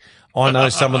Hindi. I know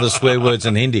some of the swear words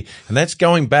in Hindi, and that's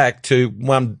going back to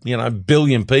 1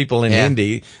 billion people in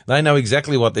Hindi. They know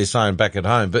exactly what they're saying back at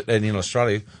home, but in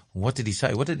Australia, what did he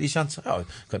say? What did Ishan say? Oh,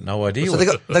 got no idea. So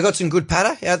they got some good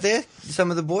patter out there.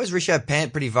 Some of the boys, Rishabh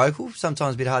Pant, pretty vocal.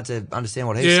 Sometimes a bit hard to understand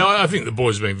what he's saying. Yeah, I think the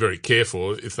boys have been very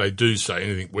careful if they do say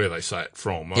anything where they say it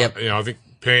from. Yep. I think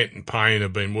Pant and Payne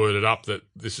have been worded up that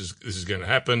this is going to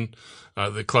happen.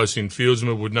 The close-in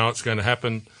fieldsmen would know it's going to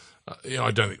happen. I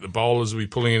don't think the bowlers will be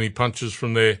pulling any punches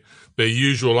from their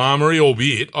usual armoury,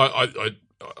 albeit I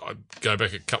go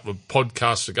back a couple of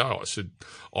podcasts ago. I said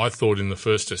I thought in the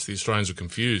first test the Australians were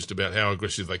confused about how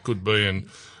aggressive they could be and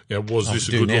was this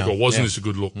a good look or wasn't this a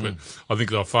good look. But I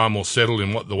think they're far more settled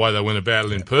in the way they went about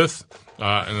it in Perth,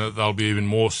 and they'll be even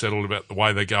more settled about the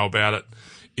way they go about it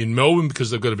in Melbourne because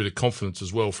they've got a bit of confidence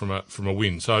as well from a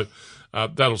win. So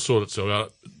that'll sort itself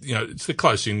out. It's the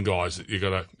close-in guys that you've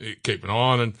got to keep an eye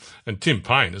on, and Tim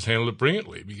Payne has handled it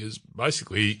brilliantly because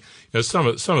basically, some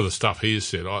of the stuff he has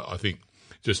said, I think,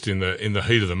 just in the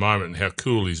heat of the moment, and how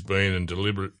cool he's been and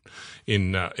deliberate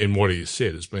in what he has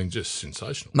said. It's been just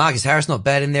sensational. Marcus Harris not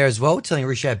bad in there as well, telling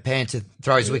Rishad Pant to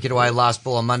throw his wicket away last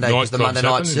ball on Monday because the Monday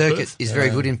night circuit is very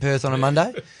good in Perth on a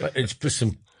Monday. It's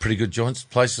some pretty good joints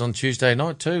places on Tuesday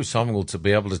night too. Simon will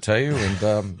be able to tell you.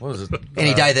 And what was it?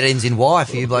 Any day that ends in Y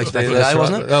for you blokes back in the day,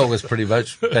 wasn't it? Oh, it was pretty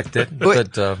much back then.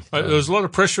 But there was a lot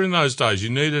of pressure in those days. You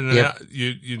needed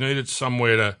you needed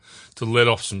somewhere to let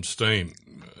off some steam,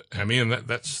 Hammy, and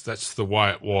that's the way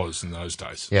it was in those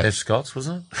days. Yeah. F. Scott's,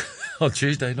 wasn't it? On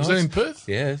Tuesday night. Was that in Perth?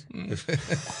 Yeah.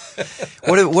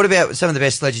 What about some of the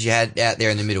best sledges you had out there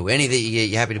in the middle? Any that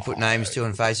you're happy to put names to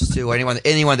and faces to, or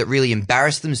anyone that really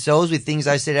embarrassed themselves with things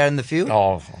they said out in the field?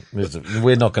 Oh,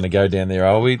 we're not going to go down there,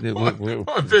 are we?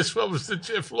 My best one was the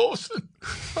Jeff Lawson.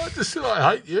 I just said,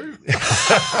 I hate you.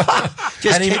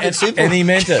 Just keep it simple. And he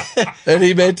meant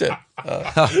it.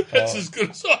 That's as good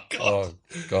as I got. Oh,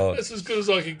 God. That's as good as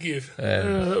I could give.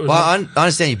 Well, I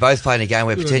understand you both played in a game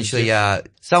where potentially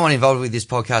someone involved with this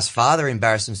podcast's father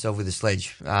embarrassed himself with a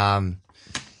sledge.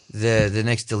 The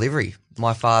next delivery,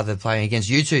 my father playing against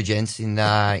you two gents in the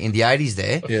 80s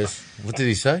there. Yes. What did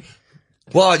he say?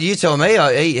 Well, you tell me.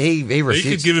 He refused.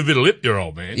 He could give a bit of lip, your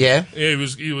old man. Yeah. Yeah,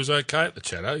 he was okay at the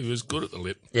chatter. He was good at the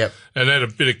lip. Yep. And had a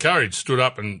bit of courage, stood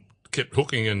up and kept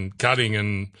hooking and cutting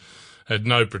and had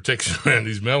no protection around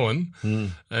his melon.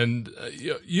 And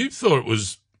you thought it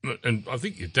was, and I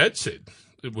think your dad said,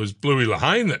 it was Bluey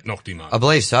Lahane that knocked him over. I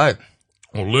believe so.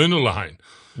 Or Luna Lahane.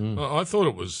 I thought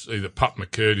it was either Pup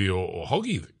McCurdy or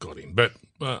Hoggy that got him, but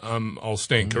I'll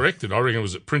stand corrected. I reckon it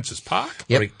was at Princess Park.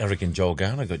 Yep. I reckon Joel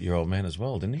Garner got your old man as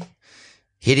well, didn't he?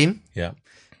 Hit him? Yeah.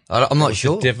 I'm not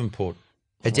sure. Devonport.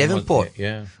 At Devonport?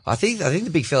 Yeah. I think the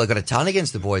big fella got a ton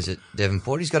against the boys at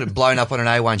Devonport. He's got it blown up on an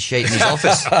A1 sheet in his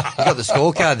office. He's got the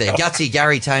scorecard there. Gutsy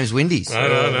Gary Thames Windies.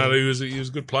 No, he was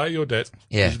a good player, your dad.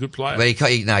 Yeah. He was a good player. But he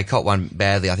caught one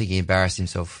badly. I think he embarrassed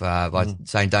himself by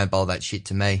saying, don't bowl that shit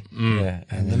to me. Yeah.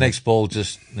 And the next ball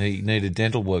he needed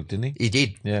dental work, didn't he? He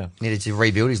did. Yeah. Needed to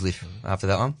rebuild his lip after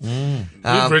that one.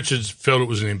 Luke Richards felt it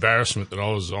was an embarrassment that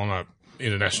I was on a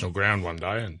international ground one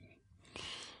day, and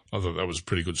I thought that was a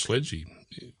pretty good sledge. He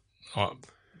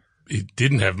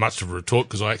didn't have much of a retort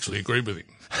because I actually agreed with him.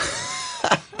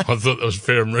 I thought that was a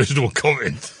fair and reasonable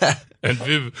comment. And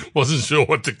Viv wasn't sure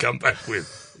what to come back with.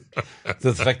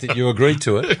 The fact that you agreed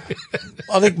to it.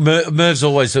 I think Merv's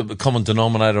always a common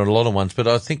denominator on a lot of ones, but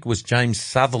I think it was James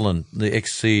Sutherland, the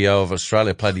ex-CEO of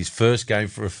Australia, played his first game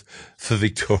for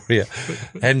Victoria.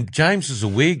 And James was a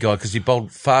weird guy because he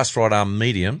bowled fast right-hand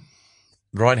medium,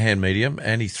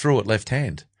 and he threw it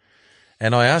left-hand.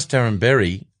 And I asked Darren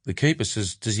Berry, the keeper,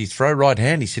 says, does he throw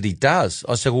right-hand? He said he does.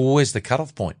 I said, well, where's the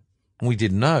cut-off point? And we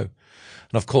didn't know. And,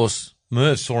 of course,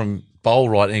 Merv saw him bowl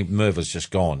right, and Merv was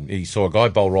just gone. He saw a guy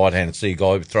bowl right-hand and see a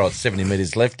guy throw it 70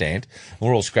 metres left-hand. And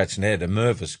we're all scratching our head, and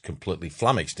Merv was completely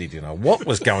flummoxed. He didn't know what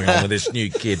was going on with this new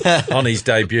kid on his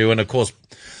debut. And, of course,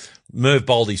 Merv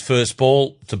bowled his first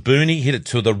ball to Booney, hit it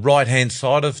to the right-hand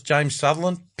side of James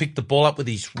Sutherland, picked the ball up with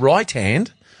his right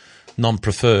hand,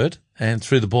 non-preferred, and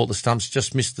threw the ball at the stumps,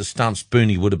 just missed the stumps.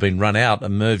 Booney would have been run out,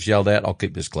 and Merv yelled out, I'll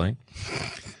keep this clean.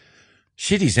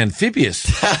 Shit, he's amphibious.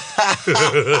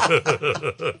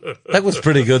 That was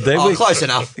pretty good there. Close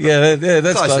enough. Yeah,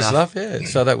 that's close enough. Yeah,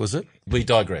 so that was it. We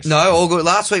digress. No, all good.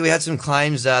 Last week we had some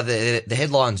claims, the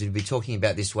headlines we'd be talking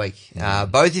about this week.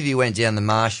 Both of you went down the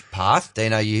Marsh path.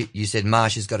 Dino, you said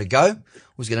Marsh has got to go.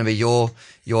 Was going to be your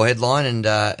headline,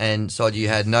 and Sod, you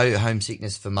had no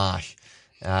homesickness for Marsh.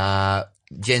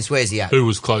 Gents, where's he at? Who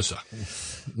was closer?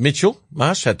 Mitchell,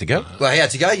 Marsh had to go. Well, he had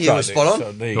to go. You were spot on.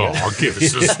 So there you go. I'll give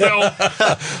us a spell.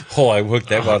 I worked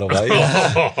that one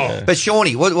away. But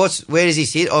Shawnee, where does he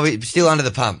sit? Oh, still under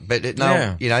the pump, but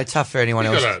tough for anyone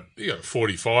else. He got a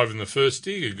 45 in the first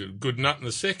year, a good nut in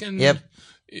the second. Yep.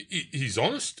 He's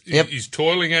honest. Yep. He's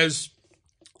toiling as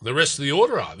the rest of the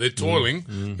order are. They're toiling.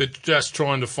 They're just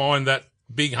trying to find that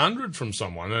big 100 from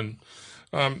someone.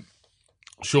 And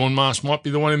Sean Marsh might be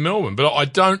the one in Melbourne, but I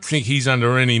don't think he's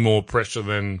under any more pressure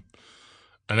than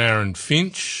an Aaron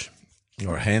Finch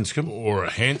or a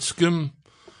Hanscom.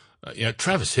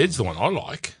 Travis Head's the one I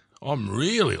like. I'm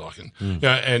really liking.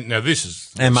 And now this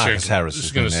is Marcus Harris. This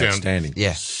is going to sound outstanding.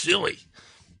 Silly,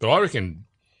 but I reckon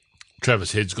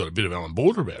Travis Head's got a bit of Alan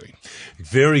Border about him.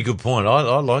 Very good point. I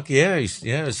like. He's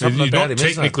something he's about not him.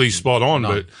 Technically spot on,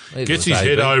 but gets his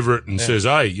head over it and says,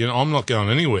 "Hey, I'm not going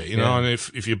anywhere." And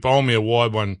if you bowl me a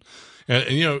wide one, and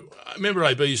I remember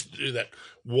AB used to do that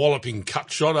walloping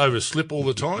cut shot over slip all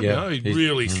the time. He'd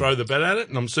really throw the bat at it,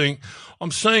 and I'm seeing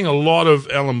a lot of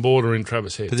Alan Border in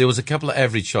Travis Head. But there was a couple of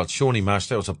average shots. Shawnee Marsh,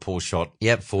 that was a poor shot.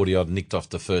 Yep, 40 odd, nicked off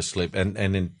the first slip, and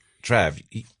then Trav.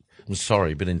 I'm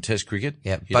sorry, but in Test cricket,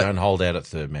 you but don't hold out at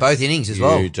third man. Both innings as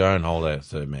well. You don't hold out at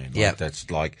third man. Yeah. That's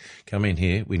like, come in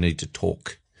here, we need to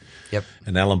talk. Yep.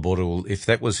 And Alan Border will, if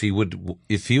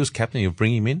he was captain, he'll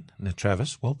bring him in. Now,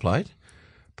 Travis, well played.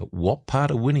 But what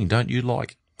part of winning don't you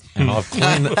like? And I've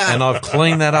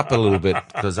cleaned that up a little bit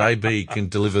because AB can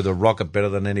deliver the rocket better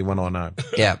than anyone I know.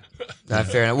 Yeah. No,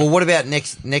 fair enough. Well, what about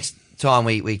next time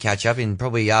we catch up in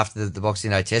probably after the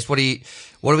Boxing Day test? What are we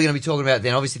going to be talking about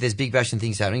then? Obviously there's Big Bash and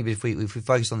things happening, but if we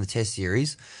focus on the test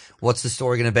series, what's the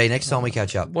story going to be next time we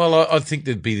catch up? Well, I think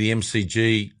there'd be the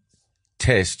MCG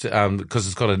test because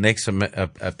it's got an X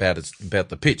about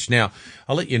the pitch. Now,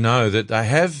 I'll let you know that they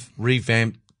have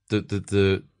revamped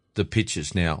the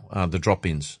pitches now, the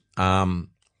drop-ins.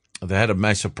 They had a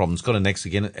massive problem. It's got an X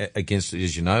again against it,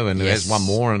 as you know, and it has one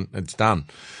more and it's done.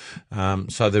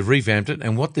 So they've revamped it,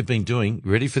 and what they've been doing,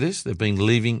 ready for this? They've been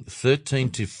leaving 13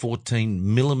 to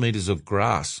 14 millimetres of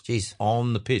grass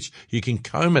on the pitch. You can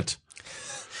comb it.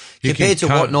 Compared to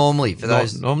what normally for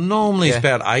those? Normally it's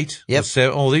about 8 or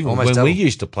 7, or even almost when double. We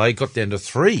used to play, it got down to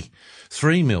 3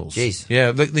 mils. Jeez.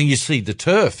 Yeah, then you see the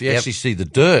turf. You actually see the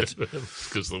dirt.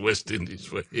 Because the West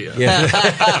Indies were here. Yeah.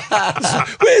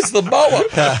 Where's the mower?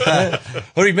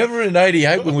 I remember in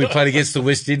 88 when we played against the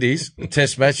West Indies, a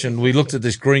test match, and we looked at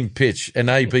this green pitch, and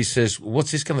AB says,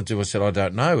 what's this going to do? I said, I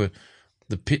don't know.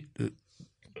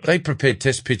 They prepared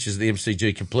test pitches at the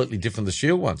MCG completely different than the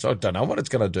Shield ones. I don't know what it's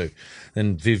going to do.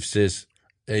 Then Viv says,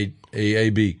 hey,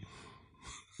 AB,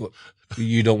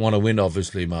 you don't want to win,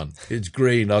 obviously, man. It's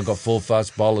green. I've got 4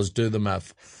 fast bowlers. Do the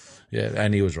math. Yeah,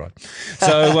 and he was right.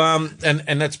 So,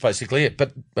 and that's basically it.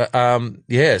 But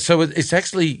so it's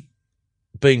actually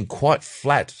been quite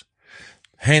flat.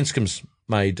 Hanscom's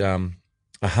made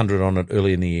 100 on it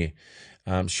early in the year.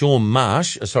 Mitchell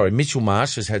Marsh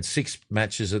has had 6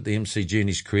 matches at the MCG in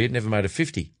his career, never made a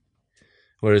 50.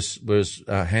 Whereas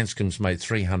Hanscom's made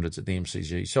 300s at the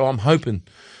MCG. So I'm hoping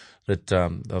that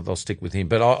they'll stick with him.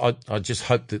 But I just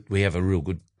hope that we have a real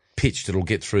good pitch that'll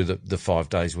get through the 5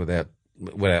 days without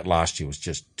last year was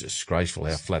just disgraceful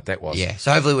how flat that was. Yeah,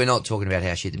 so hopefully we're not talking about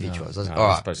how shit the pitch was. No, all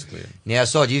right. That's basically it. Now,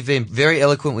 Sod, you've been very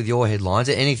eloquent with your headlines.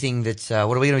 Anything that,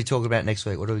 what are we going to be talking about next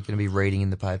week? What are we going to be reading in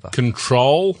the paper?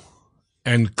 Control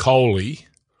and Kohli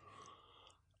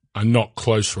are not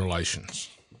close relations.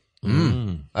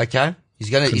 Okay. He's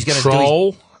going to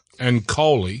Control and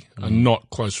Kohli are not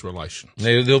close relations.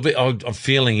 There'll be. I'm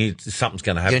feeling something's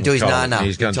going to happen. He's going to do his nana.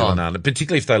 He's going to do a nana,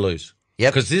 particularly if they lose.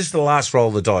 Yep. Because this is the last roll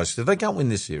of the dice. If they can't win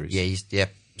this series. Yeah,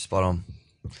 spot on.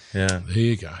 Yeah. There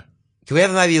you go. Can we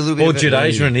have maybe a little bit or of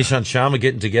Jadeja and Ishant Sharma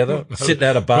getting together, sitting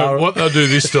at a bar. What they'll do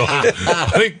this time,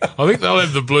 I think they'll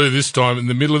have the blue this time in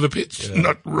the middle of the pitch,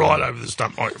 not right over the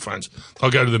stump microphones. They'll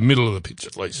go to the middle of the pitch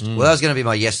at least. Well, that was going to be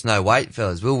my yes/no wait,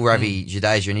 fellas. Will Ravi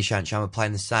Jadeja and Ishant Sharma play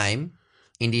in the same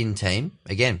Indian team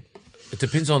again? It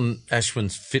depends on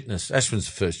Ashwin's fitness. Ashwin's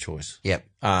the first choice. Yep.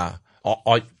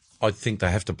 I think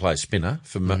they have to play a spinner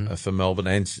for Melbourne,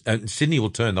 and Sydney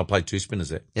will turn. They'll play 2 spinners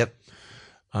there. Yep.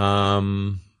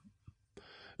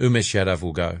 Umesh Yadav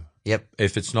will go. Yep.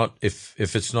 If it's not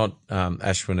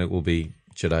Ashwin, it will be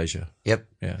Jadeja. Yep.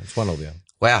 Yeah, it's one or the other.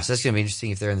 Wow, so that's going to be interesting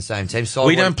if they're in the same team. So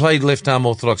we don't play left arm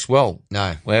orthodox well.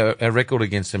 No. Our record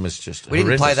against them is just we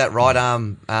horrendous. didn't play that right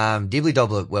arm dibbly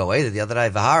dobbler well either the other day.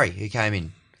 Vihari, who came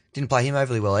in, didn't play him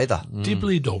overly well either.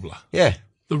 Dibbly dobbler. Yeah.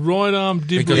 The right arm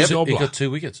dibbly dobbler. He got 2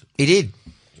 wickets. He did.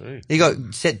 Gee. He got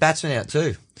set batsmen out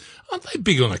too. Aren't they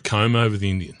big on a comb over the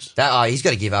Indians? He's got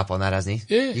to give up on that, hasn't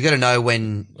he? Yeah. You got to know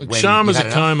when Sharma's a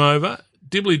comb over.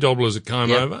 Dibbly dobbler's a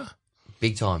comb over.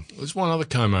 Big time. There's one other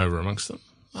comb over amongst them.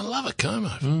 I love a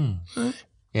comb over.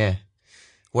 Yeah.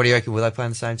 What do you reckon? Will they play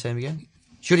in the same team again?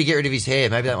 Should he get rid of his hair?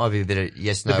 Maybe that might be a bit of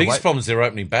yes/no. The biggest problem is their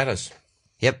opening batters.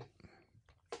 Yep.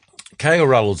 KL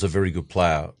Ruddle's a very good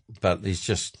player, but he's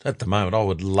just, at the moment, I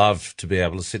would love to be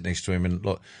able to sit next to him and,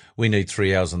 look, we need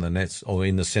 3 hours on the nets or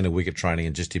in the centre wicket training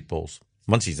and just hit balls.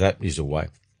 Once he's away.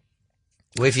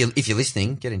 Well, if you're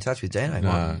listening, get in touch with Dano.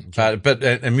 No, but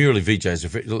Murali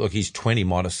Vijay's, look, he's 20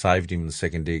 might have saved him in the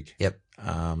second dig. Yep.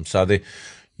 So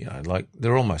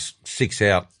they're almost 6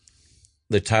 out.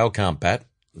 The tail can't bat.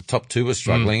 The top 2 are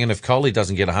struggling, and if Kohli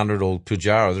doesn't get 100 or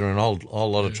Pujara, they're in a whole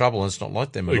lot of trouble, and it's not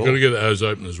like them at all. You've got to get those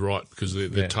openers right because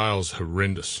their tail's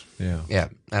horrendous. Yeah,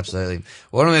 absolutely.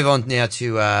 Well, I want to move on now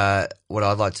to what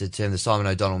I'd like to term the Simon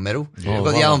O'Donnell Medal. We've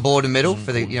got the Alan Borden Medal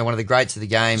for one of the greats of the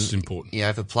game. It's important,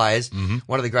 for players.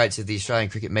 One of the greats of the Australian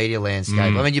cricket media landscape.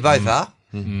 I mean, you both are.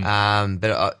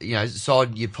 But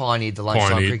Sod, you pioneered the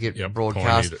lunchtime cricket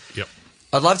broadcast. Yep.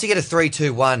 I'd love to get a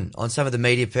 3-2-1 on some of the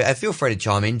media. Feel free to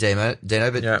chime in, Dino.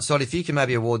 But Sod, if you can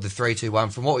maybe award the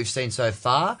 3-2-1 from what we've seen so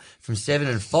far from Seven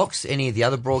and Fox, any of the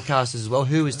other broadcasters as well,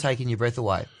 who is taking your breath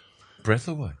away? Breath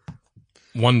away.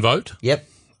 One vote. Yep.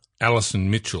 Alison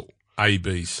Mitchell,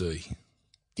 ABC.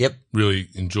 Yep. Really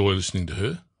enjoy listening to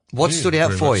her. What stood out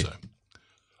Very for much you? so.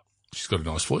 She's got a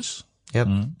nice voice. Yep.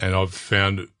 And I've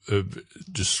found her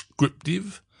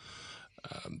descriptive,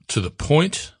 to the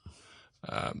point.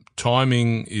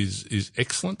 Timing is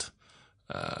excellent.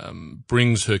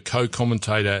 Brings her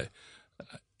co-commentator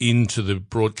into the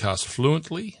broadcast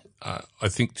fluently. I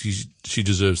think she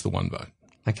deserves the one vote.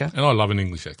 Okay. And I love an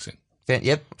English accent.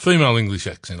 Yep. Female English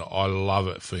accent. I love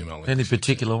it. Female English. Any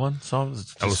particular one, Simon?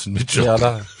 Alison Mitchell. Yeah, I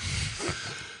know.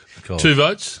 God. 2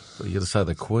 votes. Well, you got to say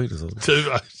the Queen or something. 2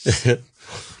 votes.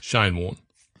 Shane Warne.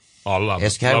 I love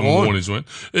SK it. Love Warne. Warne is win.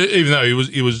 Even though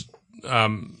he was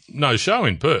no show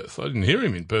in Perth. I didn't hear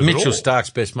him in Perth at all. Mitchell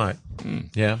Stark's best mate.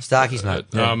 Yeah. Starkey's mate.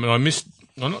 And I missed.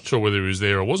 I'm not sure whether he was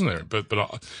there or wasn't there,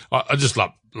 but I just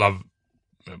love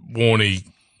Warney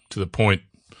to the point.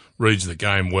 Reads the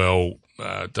game well.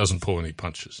 Doesn't pull any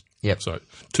punches. Yep. So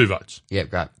 2 votes. Yep,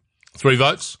 great. 3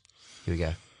 votes. Here we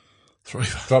go. 3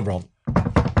 votes. Drum roll.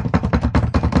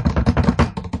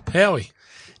 Howie.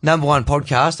 Number 1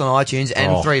 podcast on iTunes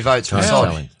and 3 votes from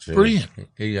Sod. Brilliant.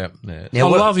 Yeah. Now,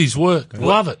 I love his work.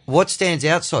 Love it. What stands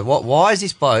out, Sod? Why is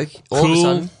this bloke all of a Cool.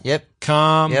 sudden? Yep.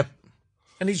 Calm. Yep.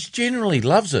 And he generally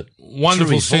loves it. Wonderful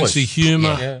Through his sense voice. of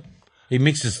humour. Yeah. He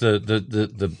mixes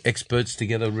the experts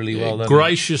together really well. doesn't he?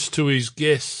 Gracious to his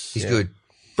guests. He's good.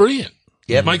 Brilliant.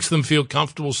 Yep. Makes them feel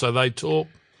comfortable so they talk.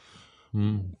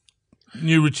 New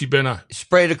Richie Benno.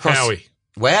 Spread across. Howie.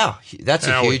 Wow. That's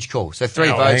a Howie. huge call. So 3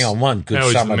 Howie. votes. Hang on, one good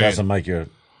Howie's the summer man. doesn't make you,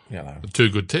 Two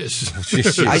good tests.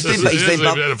 He's been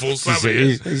had a full summer.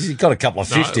 yes. He's got a couple of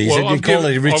 50s, Well, and you call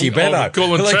it Richie Benno. I'm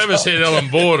calling Like, Travis Head Ellen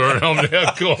Border, and I'm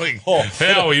now calling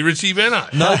Howie Richie Benno.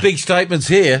 No big statements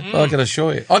here, I can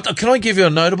assure you. Can I give you a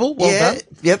notable? Well Yeah. done.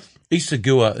 Yep.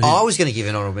 Isagua. I was going to give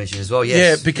an honourable mention as well.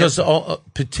 Yes. Yeah, because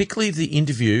particularly the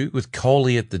interview with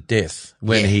Kohli at the death,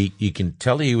 when Yeah. you can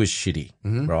tell he was shitty,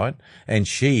 right? And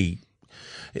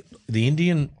the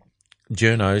Indian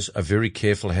journos are very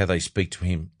careful how they speak to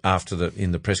him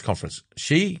in the press conference.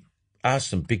 She asked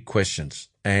some big questions,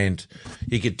 and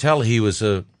you could tell he was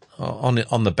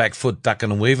on the back foot,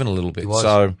 ducking and weaving a little bit. was.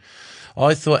 So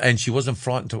I thought, and she wasn't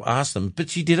frightened to ask them, but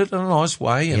she did it in a nice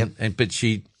way, but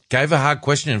she gave a hard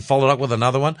question and followed up with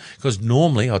another one. Because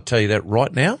normally, I'll tell you that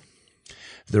right now,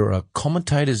 there are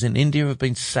commentators in India who have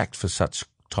been sacked for such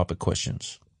type of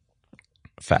questions.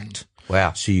 Fact.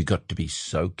 Wow. So you got to be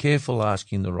so careful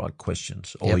asking the right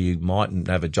questions, or you mightn't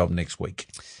have a job next week.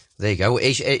 There you go. Well,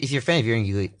 Ish, if you're a fan of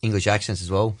your English accents as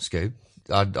well, Scoob,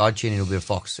 I'd tune in a bit of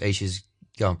Fox. Ish is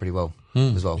going pretty well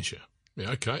as well. Sure.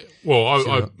 Yeah, okay. Well,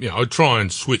 I try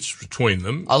and switch between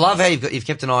them. I love how you've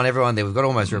kept an eye on everyone there. We've got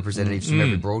almost representatives from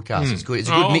every broadcast. It's good. It's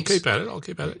a good mix. I'll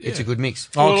keep at it. Yeah. It's a good mix.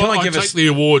 Oh, can I I give take us? the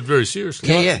award very seriously.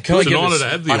 Yeah. It's Can I an give honour us- to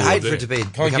have the I'd award hate for there. it to be. Can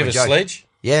I become give a joke. sledge?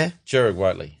 Yeah. Jared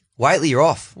Waitley. Waitley, you're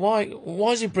off. Why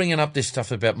is he bringing up this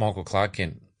stuff about Michael Clark?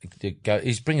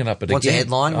 He's bringing up it Wants again. a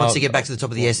headline. Wants to get back to the top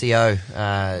of the SEO.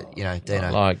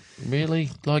 Dino. Like,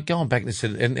 really? Like, going back and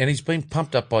said, and he's been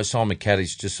pumped up by Simon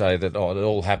Caddis to say that, it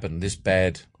all happened, this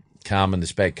bad karma and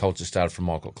this bad culture started from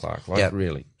Michael Clark. Like, Yep.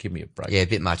 really? Give me a break. Yeah, a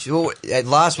bit much. Well,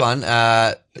 last one,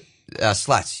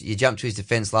 Slats. You jumped to his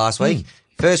defence last week.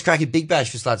 First crack at Big Bash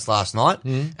for Slats last night,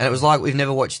 and it was like we've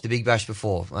never watched the Big Bash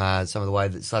before. Some of the way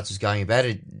that Slats was going about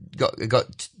it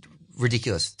got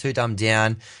ridiculous. Too dumbed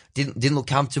down. Didn't look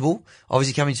comfortable.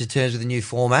 Obviously coming to terms with the new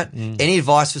format. Any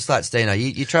advice for Slats, Dino?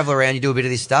 You travel around, you do a bit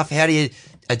of this stuff. How do you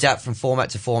adapt from format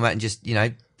to format and just,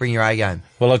 bring your A game?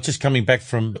 Well, I'm just coming back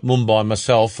from Mumbai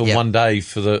myself for Yep. one day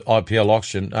for the IPL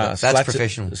auction. That's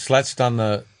professional. Slats done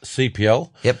the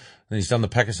CPL. Yep. And he's done the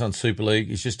Pakistan Super League.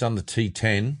 He's just done the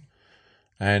T10.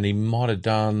 And he might have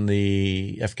done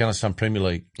the Afghanistan Premier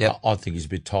League. Yep. I think he's a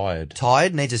bit tired.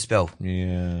 Tired, needs a spell.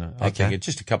 Yeah. I Okay. think it's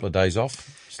just a couple of days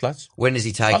off, Slats. When does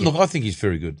he take it? Look, I think he's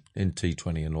very good in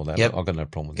T20 and all that. Yep. I've got no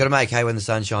problem with Got it. to make hay when the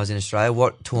sun shines in Australia.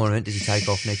 What tournament does he take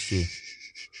off next year?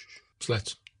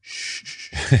 Slats.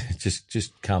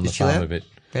 Just calm Just the chill farm out? a bit.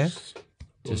 Yeah,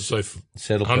 Just say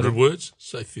Settle 100 better. words,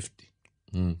 say 50.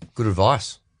 good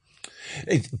advice.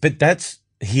 But that's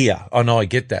here. I know, I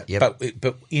get that. Yep.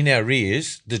 But in our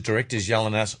ears, the director's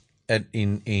yelling at us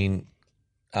in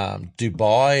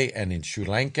Dubai and in Sri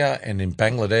Lanka and in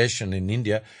Bangladesh and in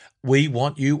India, we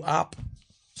want you up.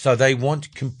 So they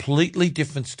want completely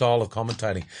different style of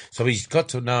commentating. So he's got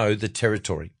to know the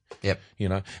territory. Yep. You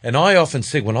know, and I often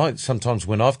see when I've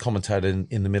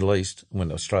commentated in the Middle East,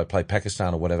 when Australia play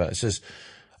Pakistan or whatever, it says,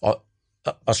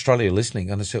 Australia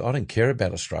listening. And I said, I don't care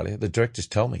about Australia. The directors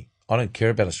tell me, I don't care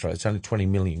about Australia. It's only 20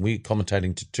 million. We're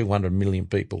commentating to 200 million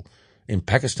people in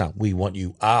Pakistan. We want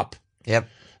you up. Yep.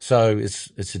 So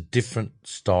it's a different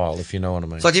style, if you know what I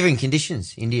mean. It's like different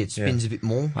conditions. India, it spins a bit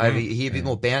more. Over here, a bit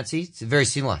more bouncy. It's very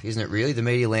similar, isn't it, really? The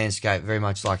media landscape, very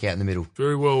much like out in the middle.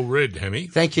 Very well read, Hammy.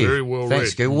 Thank you. Very well Thanks,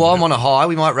 read. Scoop. Well, I'm on a high.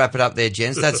 We might wrap it up there,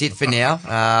 gents. That's it for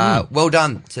now. Well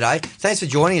done today. Thanks for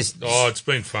joining us. Oh, it's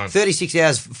been fun. 36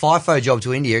 hours FIFO job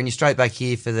to India, and you're straight back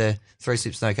here for the Three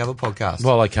Slips No Cover podcast.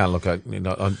 Well, I can't look at,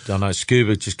 I know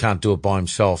Scuba just can't do it by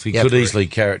himself. He could easily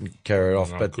carry it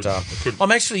off, but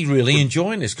I'm actually really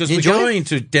enjoying this because we're going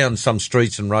down some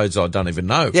streets and roads I don't even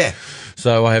know. Yeah.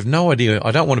 So I have no idea. I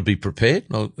don't want to be prepared.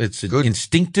 It's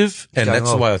instinctive, and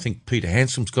that's the way I think Peter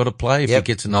Handsome's got to play if he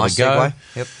gets another go. Segue.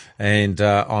 Yep.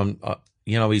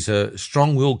 And he's a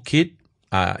strong-willed kid.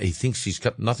 He thinks he's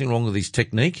got nothing wrong with his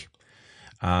technique.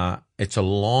 It's a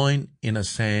line in a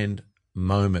sand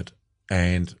moment.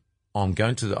 And I'm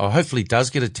going to hopefully he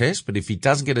does get a test, but if he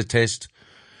doesn't get a test,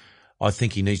 I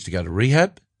think he needs to go to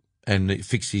rehab and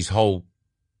fix his whole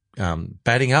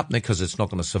batting up because it's not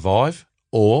going to survive.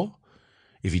 Or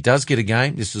if he does get a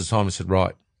game, this is the time I said,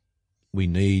 right, he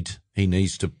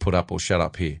needs to put up or shut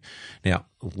up here. Now,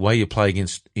 the way you play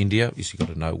against India is you've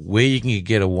got to know where you can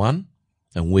get a 1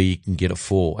 and where you can get a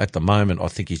 4. At the moment, I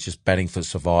think he's just batting for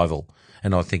survival,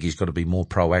 and I think he's got to be more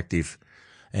proactive.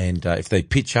 And if they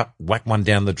pitch up, whack one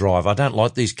down the drive. I don't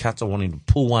like these cuts. I want him to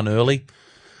pull one early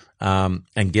and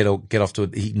get off to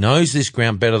it. He knows this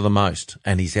ground better than most,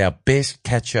 and he's our best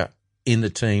catcher in the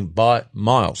team by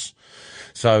miles.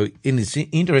 So it's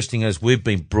interesting as we've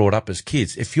been brought up as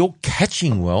kids. If you're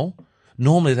catching well,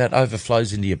 normally that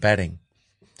overflows into your batting.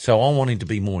 So I want him to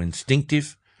be more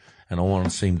instinctive, and I want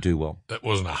to see him do well. That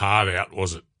wasn't a hard out,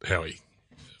 was it, Howie?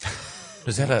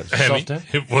 Was that a Hammy, soft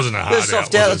out? it wasn't a hard out.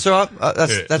 Soft out, that's all right.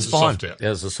 That's fine. Soft out. That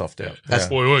was a soft out. Well,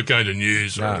 we weren't going to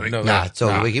news or anything. No, it's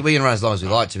all we can run as long as we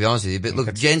like, to be honest with you. But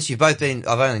look, gents, you've both been,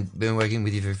 I've only been working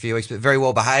with you for a few weeks, but very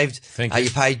well behaved. Thank you.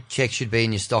 Your paycheck should be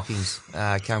in your stockings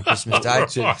come Christmas Day.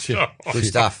 Good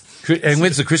stuff. And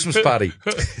when's the Christmas party?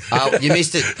 You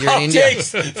missed it. You're in India.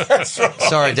 That's right.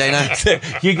 Sorry, Dino.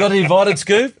 You got invited,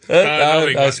 Scoop?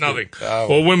 Nothing.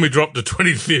 Well, when we drop to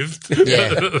 25th,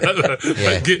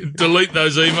 delete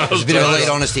those emails. There's a bit of elite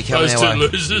honesty coming those our two way.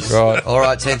 losers. Right. All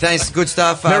right, Ted. Thanks. Good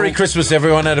stuff. Merry Christmas,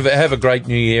 everyone. Have a great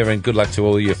New Year, and good luck to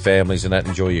all your families and that.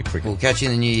 Enjoy your cricket. We'll catch you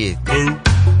in the new year. Boo.